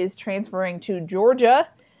that he is transferring to Georgia.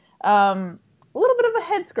 A little bit of a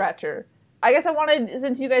head scratcher. I guess I wanted,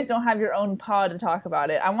 since you guys don't have your own pod to talk about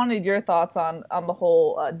it, I wanted your thoughts on the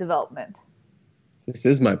whole development. This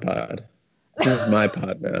is my pod. This is my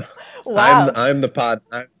pod now. Wow. I'm the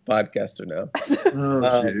podcaster now.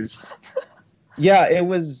 Oh, jeez. Yeah, it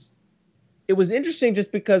was interesting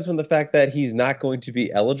just because from the fact that he's not going to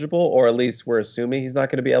be eligible, or at least we're assuming he's not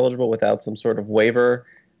going to be eligible without some sort of waiver,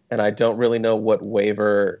 and I don't really know what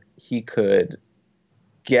waiver he could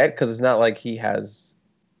get because it's not like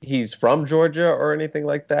he's from Georgia or anything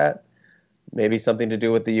like that. Maybe something to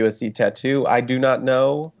do with the USC tattoo. I do not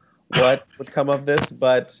know what would come of this,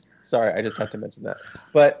 but sorry, I just have to mention that.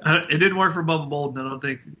 But It didn't work for Bubba Bolden. I don't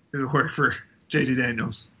think it would work for JT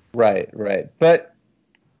Daniels. Right. But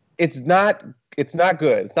it's not good.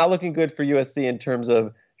 It's not looking good for USC in terms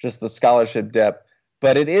of just the scholarship depth.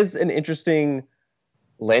 But it is an interesting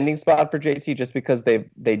landing spot for JT just because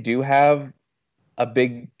they do have a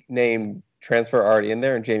big name transfer already in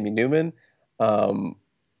there, and Jamie Newman.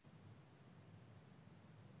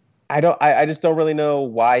 I just don't really know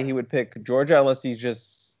why he would pick Georgia unless he's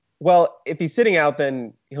just, well, if he's sitting out,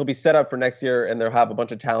 then he'll be set up for next year and they'll have a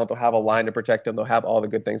bunch of talent. They'll have a line to protect him. They'll have all the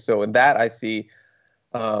good things. So in that I see,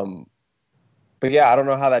 but yeah, I don't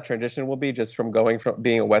know how that transition will be just from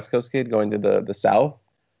being a West Coast kid going to the South.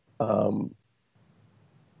 I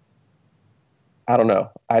don't know.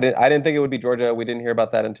 I didn't think it would be Georgia. We didn't hear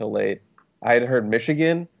about that until late. I had heard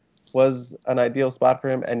Michigan was an ideal spot for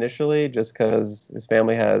him initially, just because his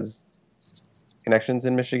family has connections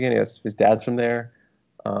in Michigan. His dad's from there.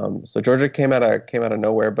 So Georgia came out of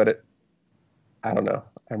nowhere, but I don't know.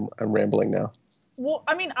 I'm rambling now. Well,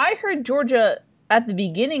 I mean, I heard Georgia at the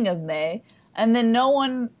beginning of May, and then no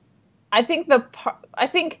one. I think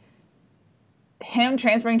him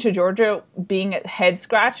transferring to Georgia being a head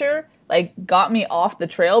scratcher got me off the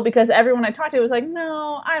trail because everyone I talked to was like,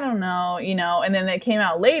 no, I don't know, and then it came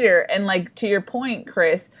out later. And to your point,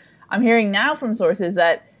 Chris, I'm hearing now from sources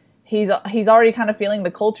that he's already kind of feeling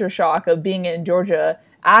the culture shock of being in Georgia,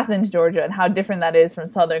 Athens, Georgia, and how different that is from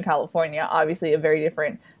Southern California. Obviously a very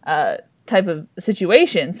different type of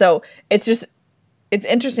situation. So it's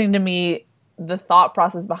interesting to me, the thought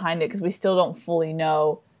process behind it, because we still don't fully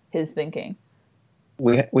know his thinking.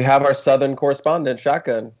 We have our Southern correspondent,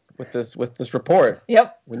 Shotgun, with this report.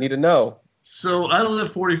 Yep. We need to know. So I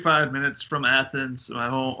live 45 minutes from Athens, my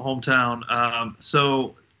hometown.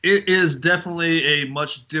 So it is definitely a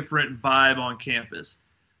much different vibe on campus.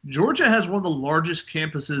 Georgia has one of the largest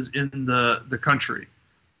campuses in the country.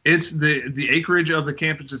 It's the acreage of the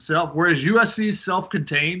campus itself, whereas USC is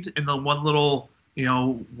self-contained in the one little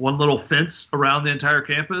fence around the entire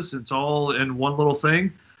campus. It's all in one little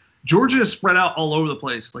thing. Georgia is spread out all over the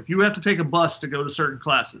place. You have to take a bus to go to certain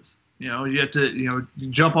classes. You have to, you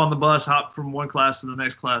jump on the bus, hop from one class to the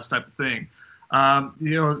next class type of thing.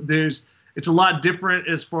 It's a lot different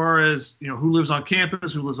as far as, who lives on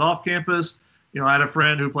campus, who lives off campus. I had a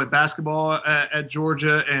friend who played basketball at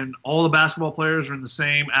Georgia, and all the basketball players are in the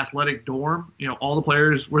same athletic dorm. All the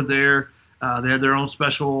players were there. They had their own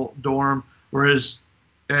special dorm, whereas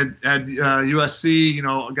at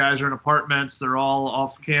USC, guys are in apartments. They're all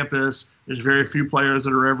off campus. There's very few players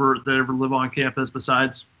that ever live on campus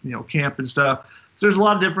besides, camp and stuff. So there's a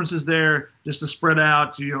lot of differences there just to spread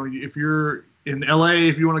out. If you're in LA,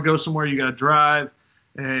 if you want to go somewhere, you got to drive.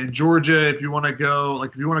 And Georgia, if you want to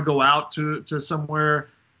go out to somewhere,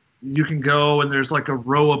 you can go, and there's a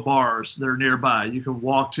row of bars that are nearby. You can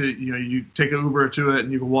walk to, you take an Uber to it,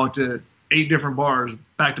 and you can walk to 8 different bars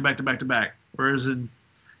back to back to back to back. Whereas in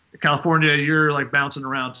California, you're bouncing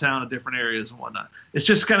around town at different areas and whatnot. It's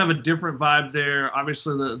just kind of a different vibe there.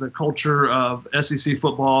 Obviously, the culture of SEC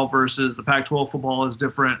football versus the Pac-12 football is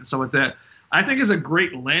different and stuff like that. I think it's a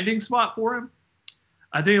great landing spot for him.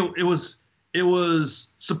 I think it was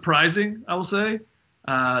surprising, I will say,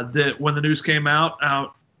 that when the news came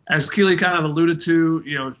out, as Keely kind of alluded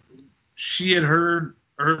to, she had heard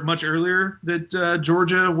much earlier that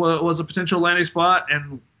Georgia was a potential landing spot,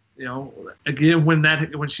 and again,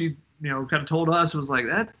 when she, kind of told us, it was like,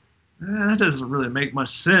 that doesn't really make much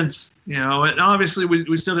sense, and obviously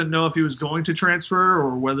we still didn't know if he was going to transfer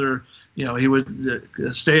or whether, he would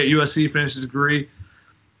stay at USC, finish his degree.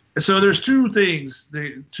 So there's two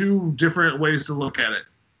different ways to look at it,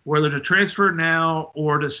 whether to transfer now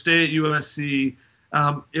or to stay at USC.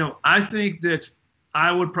 I think that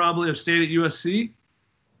I would probably have stayed at USC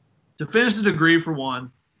to finish the degree for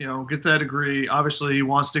one. Get that degree. Obviously, he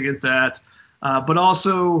wants to get that. But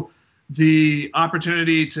also the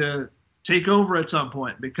opportunity to take over at some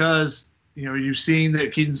point because, you've seen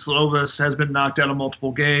that Keaton Slovis has been knocked out of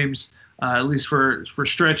multiple games, at least for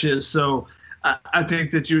stretches. So I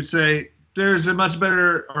think that you would say there's an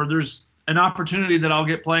opportunity that I'll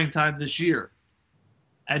get playing time this year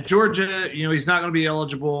At Georgia, he's not going to be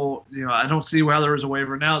eligible. I don't see how there is a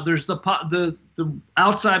waiver. Now, there's the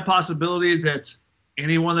outside possibility that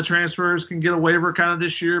any one of the transfers can get a waiver kind of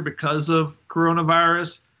this year because of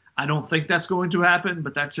coronavirus. I don't think that's going to happen,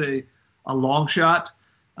 but that's a long shot.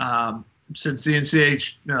 Since the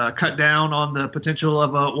NCAA cut down on the potential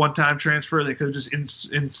of a one-time transfer, they could have just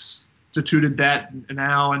instituted that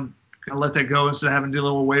now and kind of let that go instead of having to do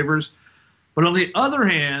little waivers. But on the other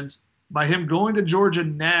hand, by him going to Georgia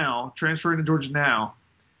now, transferring to Georgia now,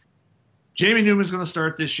 Jamie Newman's going to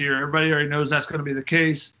start this year. Everybody already knows that's going to be the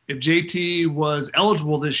case. If JT was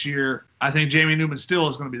eligible this year, I think Jamie Newman still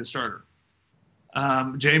is going to be the starter.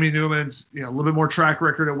 Jamie Newman's a little bit more track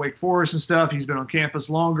record at Wake Forest and stuff. He's been on campus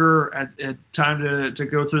longer, at time to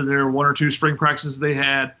go through their 1 or 2 spring practices they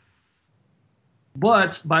had.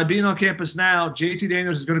 But by being on campus now, JT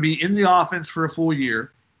Daniels is going to be in the offense for a full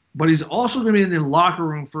year. But he's also going to be in the locker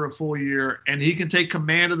room for a full year, and he can take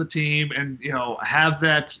command of the team and have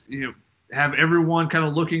that have everyone kind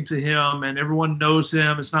of looking to him, and everyone knows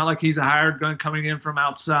him. It's not like he's a hired gun coming in from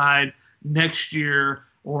outside next year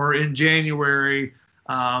or in January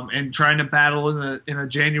and trying to battle in a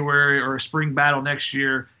January or a spring battle next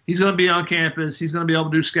year. He's going to be on campus. He's going to be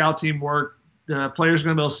able to do scout team work. The players are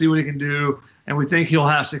going to be able to see what he can do, and we think he'll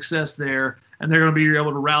have success there. And they're going to be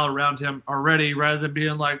able to rally around him already, rather than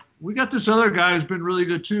being like, we got this other guy who's been really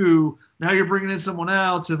good too. Now you're bringing in someone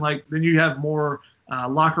else, and then you have more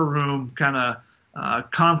locker room kind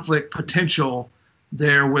of conflict potential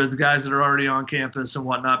there with guys that are already on campus and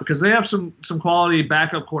whatnot, because they have some quality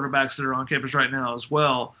backup quarterbacks that are on campus right now as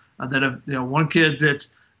well. That have one kid that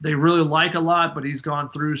they really like a lot, but he's gone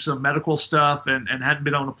through some medical stuff and hadn't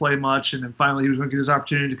been able to play much. And then finally he was going to get his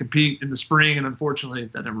opportunity to compete in the spring. And unfortunately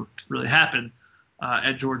that never really happened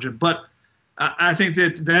at Georgia. But I think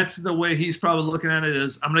that's the way he's probably looking at it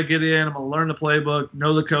is, I'm going to get in, I'm going to learn the playbook,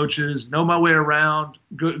 know the coaches, know my way around,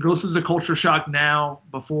 go through the culture shock now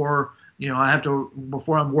before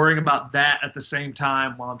I'm worrying about that at the same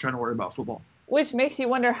time while I'm trying to worry about football. Which makes you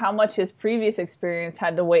wonder how much his previous experience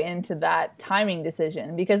had to weigh into that timing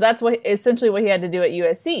decision, because that's essentially what he had to do at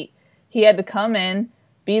USC. He had to come in,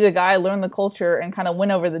 be the guy, learn the culture, and kind of win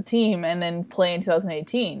over the team, and then play in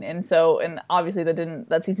 2018. And obviously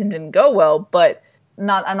that season didn't go well, but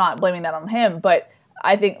I'm not blaming that on him. But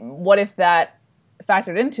I think, what if that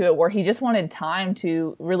factored into it, where he just wanted time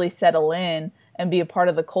to really settle in and be a part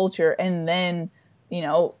of the culture, and then,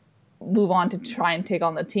 move on to try and take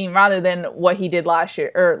on the team, rather than what he did last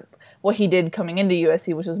year, or what he did coming into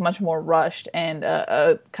USC, which was much more rushed and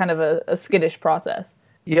a kind of a skittish process.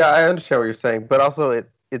 Yeah, I understand what you're saying, but also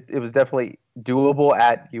it was definitely doable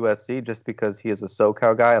at USC just because he is a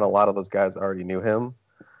SoCal guy, and a lot of those guys already knew him.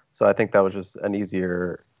 So I think that was just an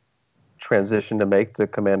easier transition to make, to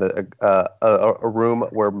command a room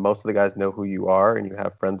where most of the guys know who you are and you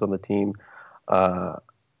have friends on the team.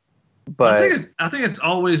 But I think it's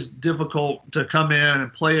always difficult to come in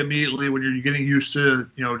and play immediately when you're getting used to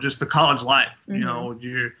just the college life.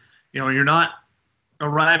 Mm-hmm. You're not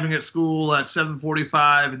arriving at school at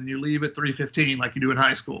 7:45 and you leave at 3:15 like you do in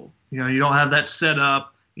high school. You don't have that set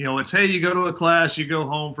up. It's, hey, you go to a class, you go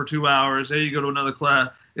home for 2 hours. Hey, you go to another class.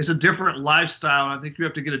 It's a different lifestyle, and I think you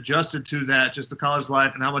have to get adjusted to that, just the college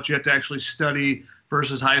life and how much you have to actually study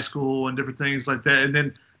versus high school and different things like that. And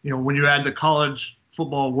then when you add the college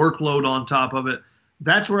football workload on top of it,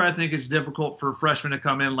 that's where I think it's difficult for freshmen to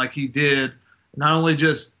come in like he did, not only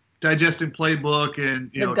just digesting playbook and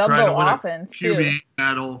trying to win offense, a QB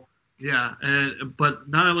battle, but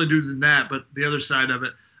not only doing that, but the other side of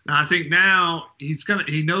it. Now I think now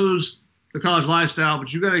he knows the college lifestyle,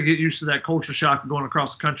 but you got to get used to that culture shock going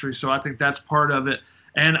across the country. So I think that's part of it.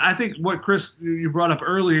 And I think what Chris, you brought up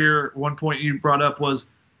earlier, one point you brought up was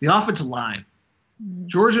the offensive line. Mm-hmm.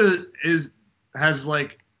 Georgia has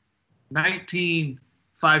like 19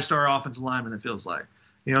 5-star offensive linemen, it feels like.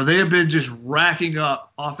 They have been just racking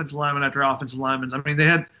up offensive lineman after offensive lineman. I mean, they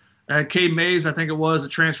had Cade Mays, I think it was, a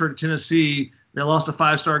transfer to Tennessee. They lost a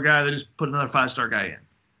 5-star guy. They just put another 5-star guy in.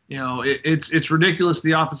 It's ridiculous,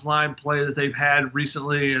 the offensive line play that they've had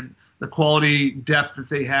recently and the quality depth that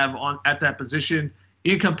they have at that position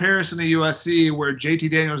in comparison to USC, where JT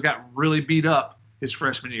Daniels got really beat up his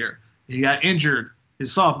freshman year. He got injured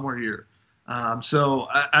his sophomore year. So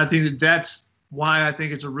I think that's why I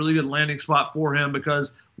think it's a really good landing spot for him,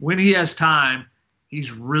 because when he has time,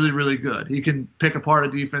 he's really, really good. He can pick apart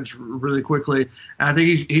a defense really quickly. And I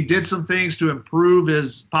think he did some things to improve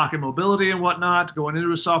his pocket mobility and whatnot going into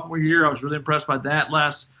his sophomore year. I was really impressed by that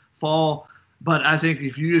last fall. But I think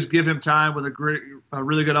if you just give him time with a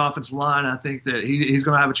really good offensive line, I think that he's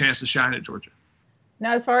going to have a chance to shine at Georgia.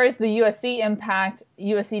 Now, as far as the USC impact,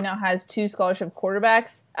 USC now has 2 scholarship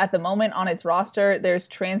quarterbacks at the moment on its roster. There's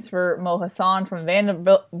transfer Mo Hassan from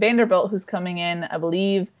Vanderbilt, who's coming in, I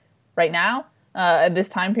believe, right now at this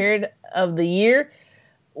time period of the year.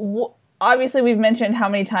 Obviously, we've mentioned how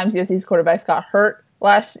many times USC's quarterbacks got hurt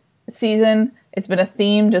last season. It's been a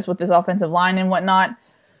theme just with this offensive line and whatnot.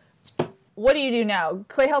 What do you do now?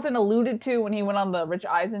 Clay Helton alluded to when he went on the Rich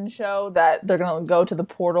Eisen show that they're going to go to the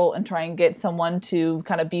portal and try and get someone to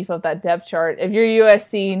kind of beef up that depth chart. If you're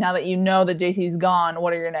USC, now that you know that JT's gone,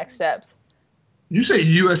 what are your next steps? You say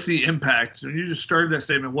USC impact. When you just started that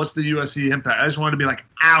statement, what's the USC impact? I just wanted to be like,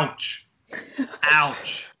 ouch.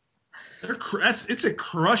 Ouch. It's a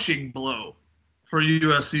crushing blow for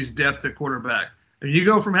USC's depth at quarterback. If you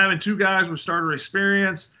go from having 2 guys with starter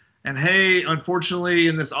experience, and hey, unfortunately,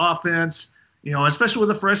 in this offense, especially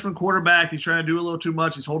with a freshman quarterback, he's trying to do a little too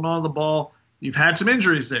much. He's holding on to the ball. You've had some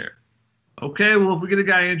injuries there. Okay, well, if we get a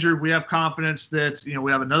guy injured, we have confidence that,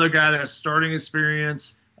 we have another guy that has starting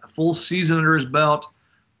experience, a full season under his belt.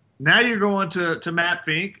 Now you're going to Matt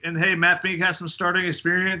Fink, and hey, Matt Fink has some starting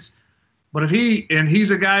experience. But if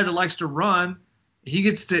he's a guy that likes to run,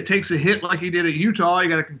 he takes a hit like he did at Utah. He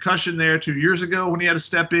got a concussion there 2 years ago when he had to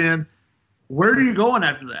step in. Where are you going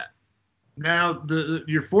after that? Now,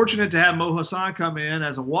 you're fortunate to have Mo Hassan come in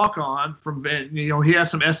as a walk-on from, he has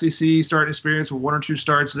some SEC starting experience with 1 or 2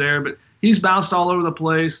 starts there, but he's bounced all over the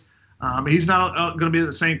place. He's not going to be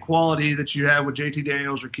the same quality that you have with JT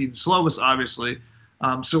Daniels or Keaton Slovis, obviously.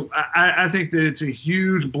 So I think that it's a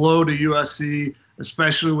huge blow to USC,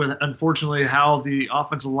 especially with, unfortunately, how the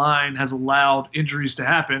offensive line has allowed injuries to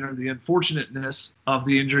happen, or the unfortunateness of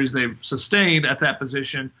the injuries they've sustained at that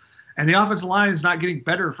position. And the offensive line is not getting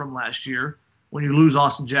better from last year when you lose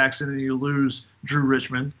Austin Jackson and you lose Drew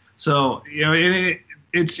Richmond. So,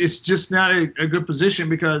 it's just not a good position,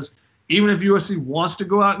 because even if USC wants to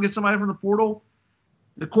go out and get somebody from the portal,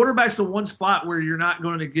 the quarterback's the one spot where you're not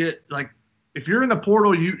going to get, like, if you're in the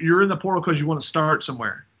portal, you're in the portal because you want to start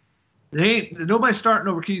somewhere. Nobody's starting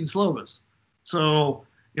over Keaton Slovis. So,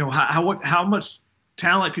 how much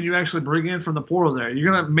talent can you actually bring in from the portal there? You're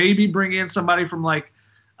going to maybe bring in somebody from, like,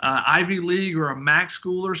 Ivy League or a MAC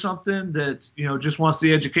school or something that, just wants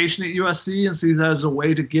the education at USC and sees that as a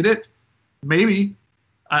way to get it. Maybe.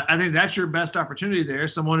 I think that's your best opportunity there.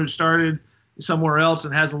 Someone who started somewhere else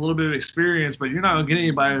and has a little bit of experience, but you're not going to get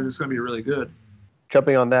anybody that's going to be really good.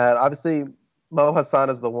 Jumping on that, obviously, Mo Hassan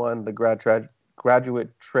is the one, the graduate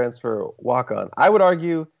transfer walk-on. I would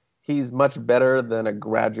argue he's much better than a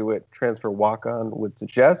graduate transfer walk-on would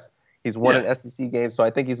suggest. He's won an SEC game, so I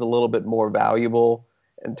think he's a little bit more valuable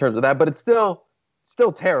in terms of that, but it's still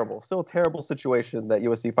terrible. Still a terrible situation that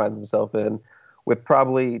USC finds himself in, with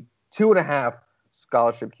probably 2.5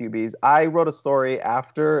 scholarship QBs. I wrote a story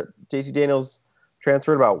after JT Daniels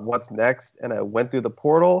transferred about what's next, and I went through the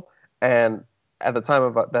portal, and at the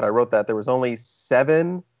time that I wrote that, there was only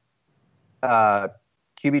 7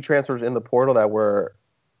 QB transfers in the portal that were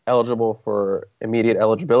eligible for immediate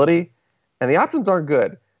eligibility, and the options aren't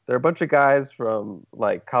good. There are a bunch of guys from,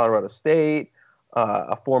 like, Colorado State,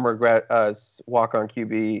 a former walk-on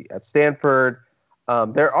QB at Stanford.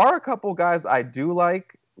 There are a couple guys I do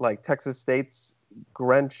like Texas State's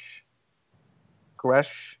Gresh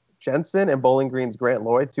Jensen and Bowling Green's Grant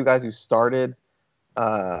Lloyd, 2 guys who started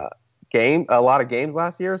a lot of games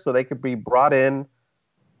last year, so they could be brought in,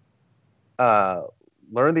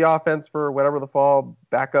 learn the offense for whatever the fall,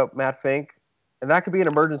 back up Matt Fink, and that could be an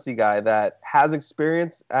emergency guy that has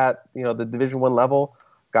experience at the Division I level.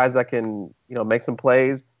 Guys that can, make some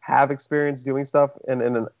plays, have experience doing stuff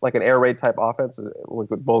in like an air raid type offense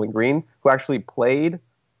with Bowling Green, who actually played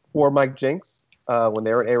for Mike Jinks when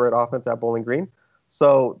they were an air raid offense at Bowling Green.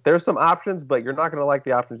 So there's some options, but you're not going to like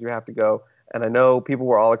the options you have to go. And I know people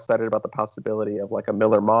were all excited about the possibility of like a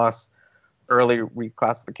Miller Moss early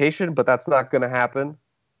reclassification, but that's not going to happen.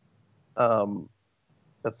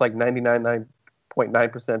 That's like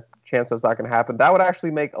 99.9% chance that's not going to happen. That would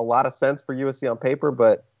actually make a lot of sense for USC on paper,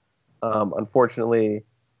 but unfortunately,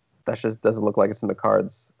 that just doesn't look like it's in the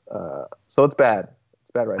cards. So it's bad.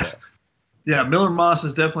 It's bad right now. Yeah, Miller Moss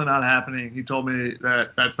is definitely not happening. He told me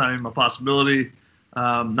that that's not even a possibility,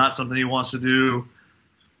 not something he wants to do.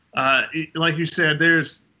 Like you said,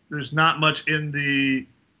 there's not much in the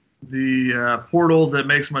portal that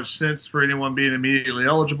makes much sense for anyone being immediately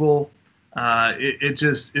eligible. It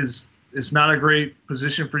just is. It's not a great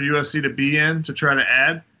position for USC to be in to try to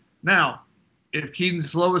add. Now, if Keaton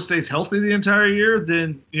Slovis stays healthy the entire year,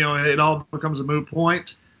 then it all becomes a moot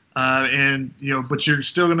point. But you're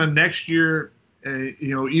still going to next year,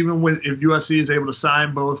 even if USC is able to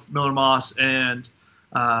sign both Miller Moss and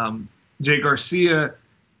Jake Garcia,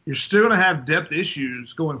 you're still going to have depth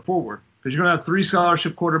issues going forward because you're going to have 3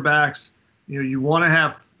 scholarship quarterbacks. You want to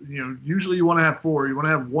have, usually you want to have 4. You want to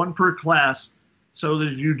have 1 per class so that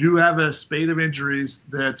if you do have a spate of injuries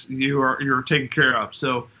that you're taken care of.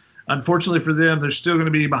 So unfortunately for them, they're still going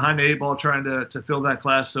to be behind the 8 ball trying to fill that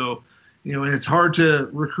class. So, and it's hard to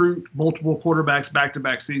recruit multiple quarterbacks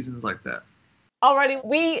back-to-back seasons like that. Alrighty,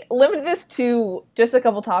 we limited this to just a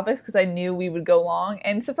couple topics because I knew we would go long,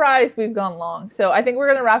 and surprise, we've gone long. So I think we're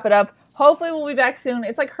going to wrap it up. Hopefully we'll be back soon.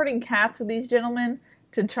 It's like herding cats with these gentlemen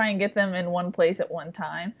to try and get them in one place at one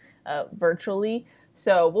time, virtually.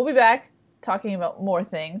 So we'll be back talking about more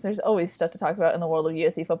things. There's always stuff to talk about in the world of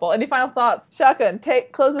USC football. Any final thoughts? Shotgun,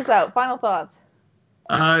 close us out. Final thoughts.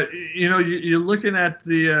 You're looking at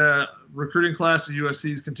the recruiting class that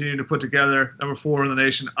USC is continuing to put together, number 4 in the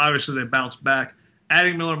nation. Obviously, they bounced back.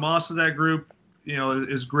 Adding Miller Moss to that group,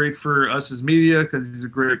 is great for us as media because he's a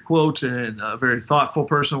great quote and a very thoughtful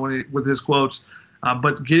person with his quotes.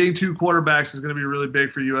 But getting 2 quarterbacks is going to be really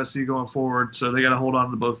big for USC going forward, so they got to hold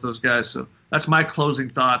on to both of those guys. So that's my closing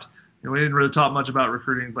thought. We didn't really talk much about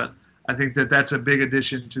recruiting, but I think that's a big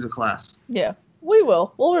addition to the class. Yeah, we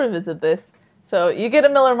will. We'll revisit this. So you get a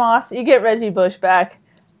Miller Moss, you get Reggie Bush back.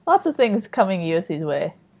 Lots of things coming USC's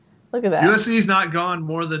way. Look at that. USC's not gone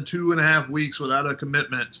more than 2.5 weeks without a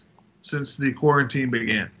commitment since the quarantine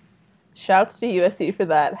began. Shouts to USC for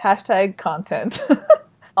that. # content.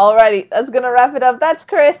 Alrighty, that's going to wrap it up. That's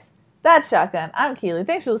Chris. That's Shotgun. I'm Keely.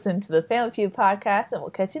 Thanks for listening to the Family Feud podcast, and we'll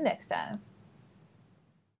catch you next time.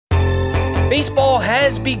 Baseball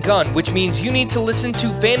has begun, which means you need to listen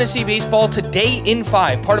to Fantasy Baseball Today in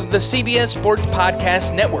 5, part of the CBS Sports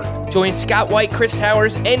Podcast Network. Join Scott White, Chris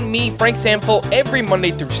Towers, and me, Frank Samfel, every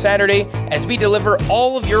Monday through Saturday as we deliver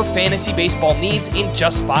all of your fantasy baseball needs in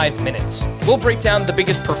just 5 minutes. We'll break down the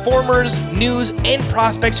biggest performers, news, and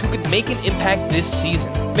prospects who could make an impact this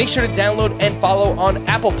season. Make sure to download and follow on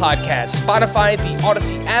Apple Podcasts, Spotify, the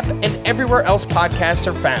Odyssey app, and everywhere else podcasts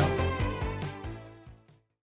are found.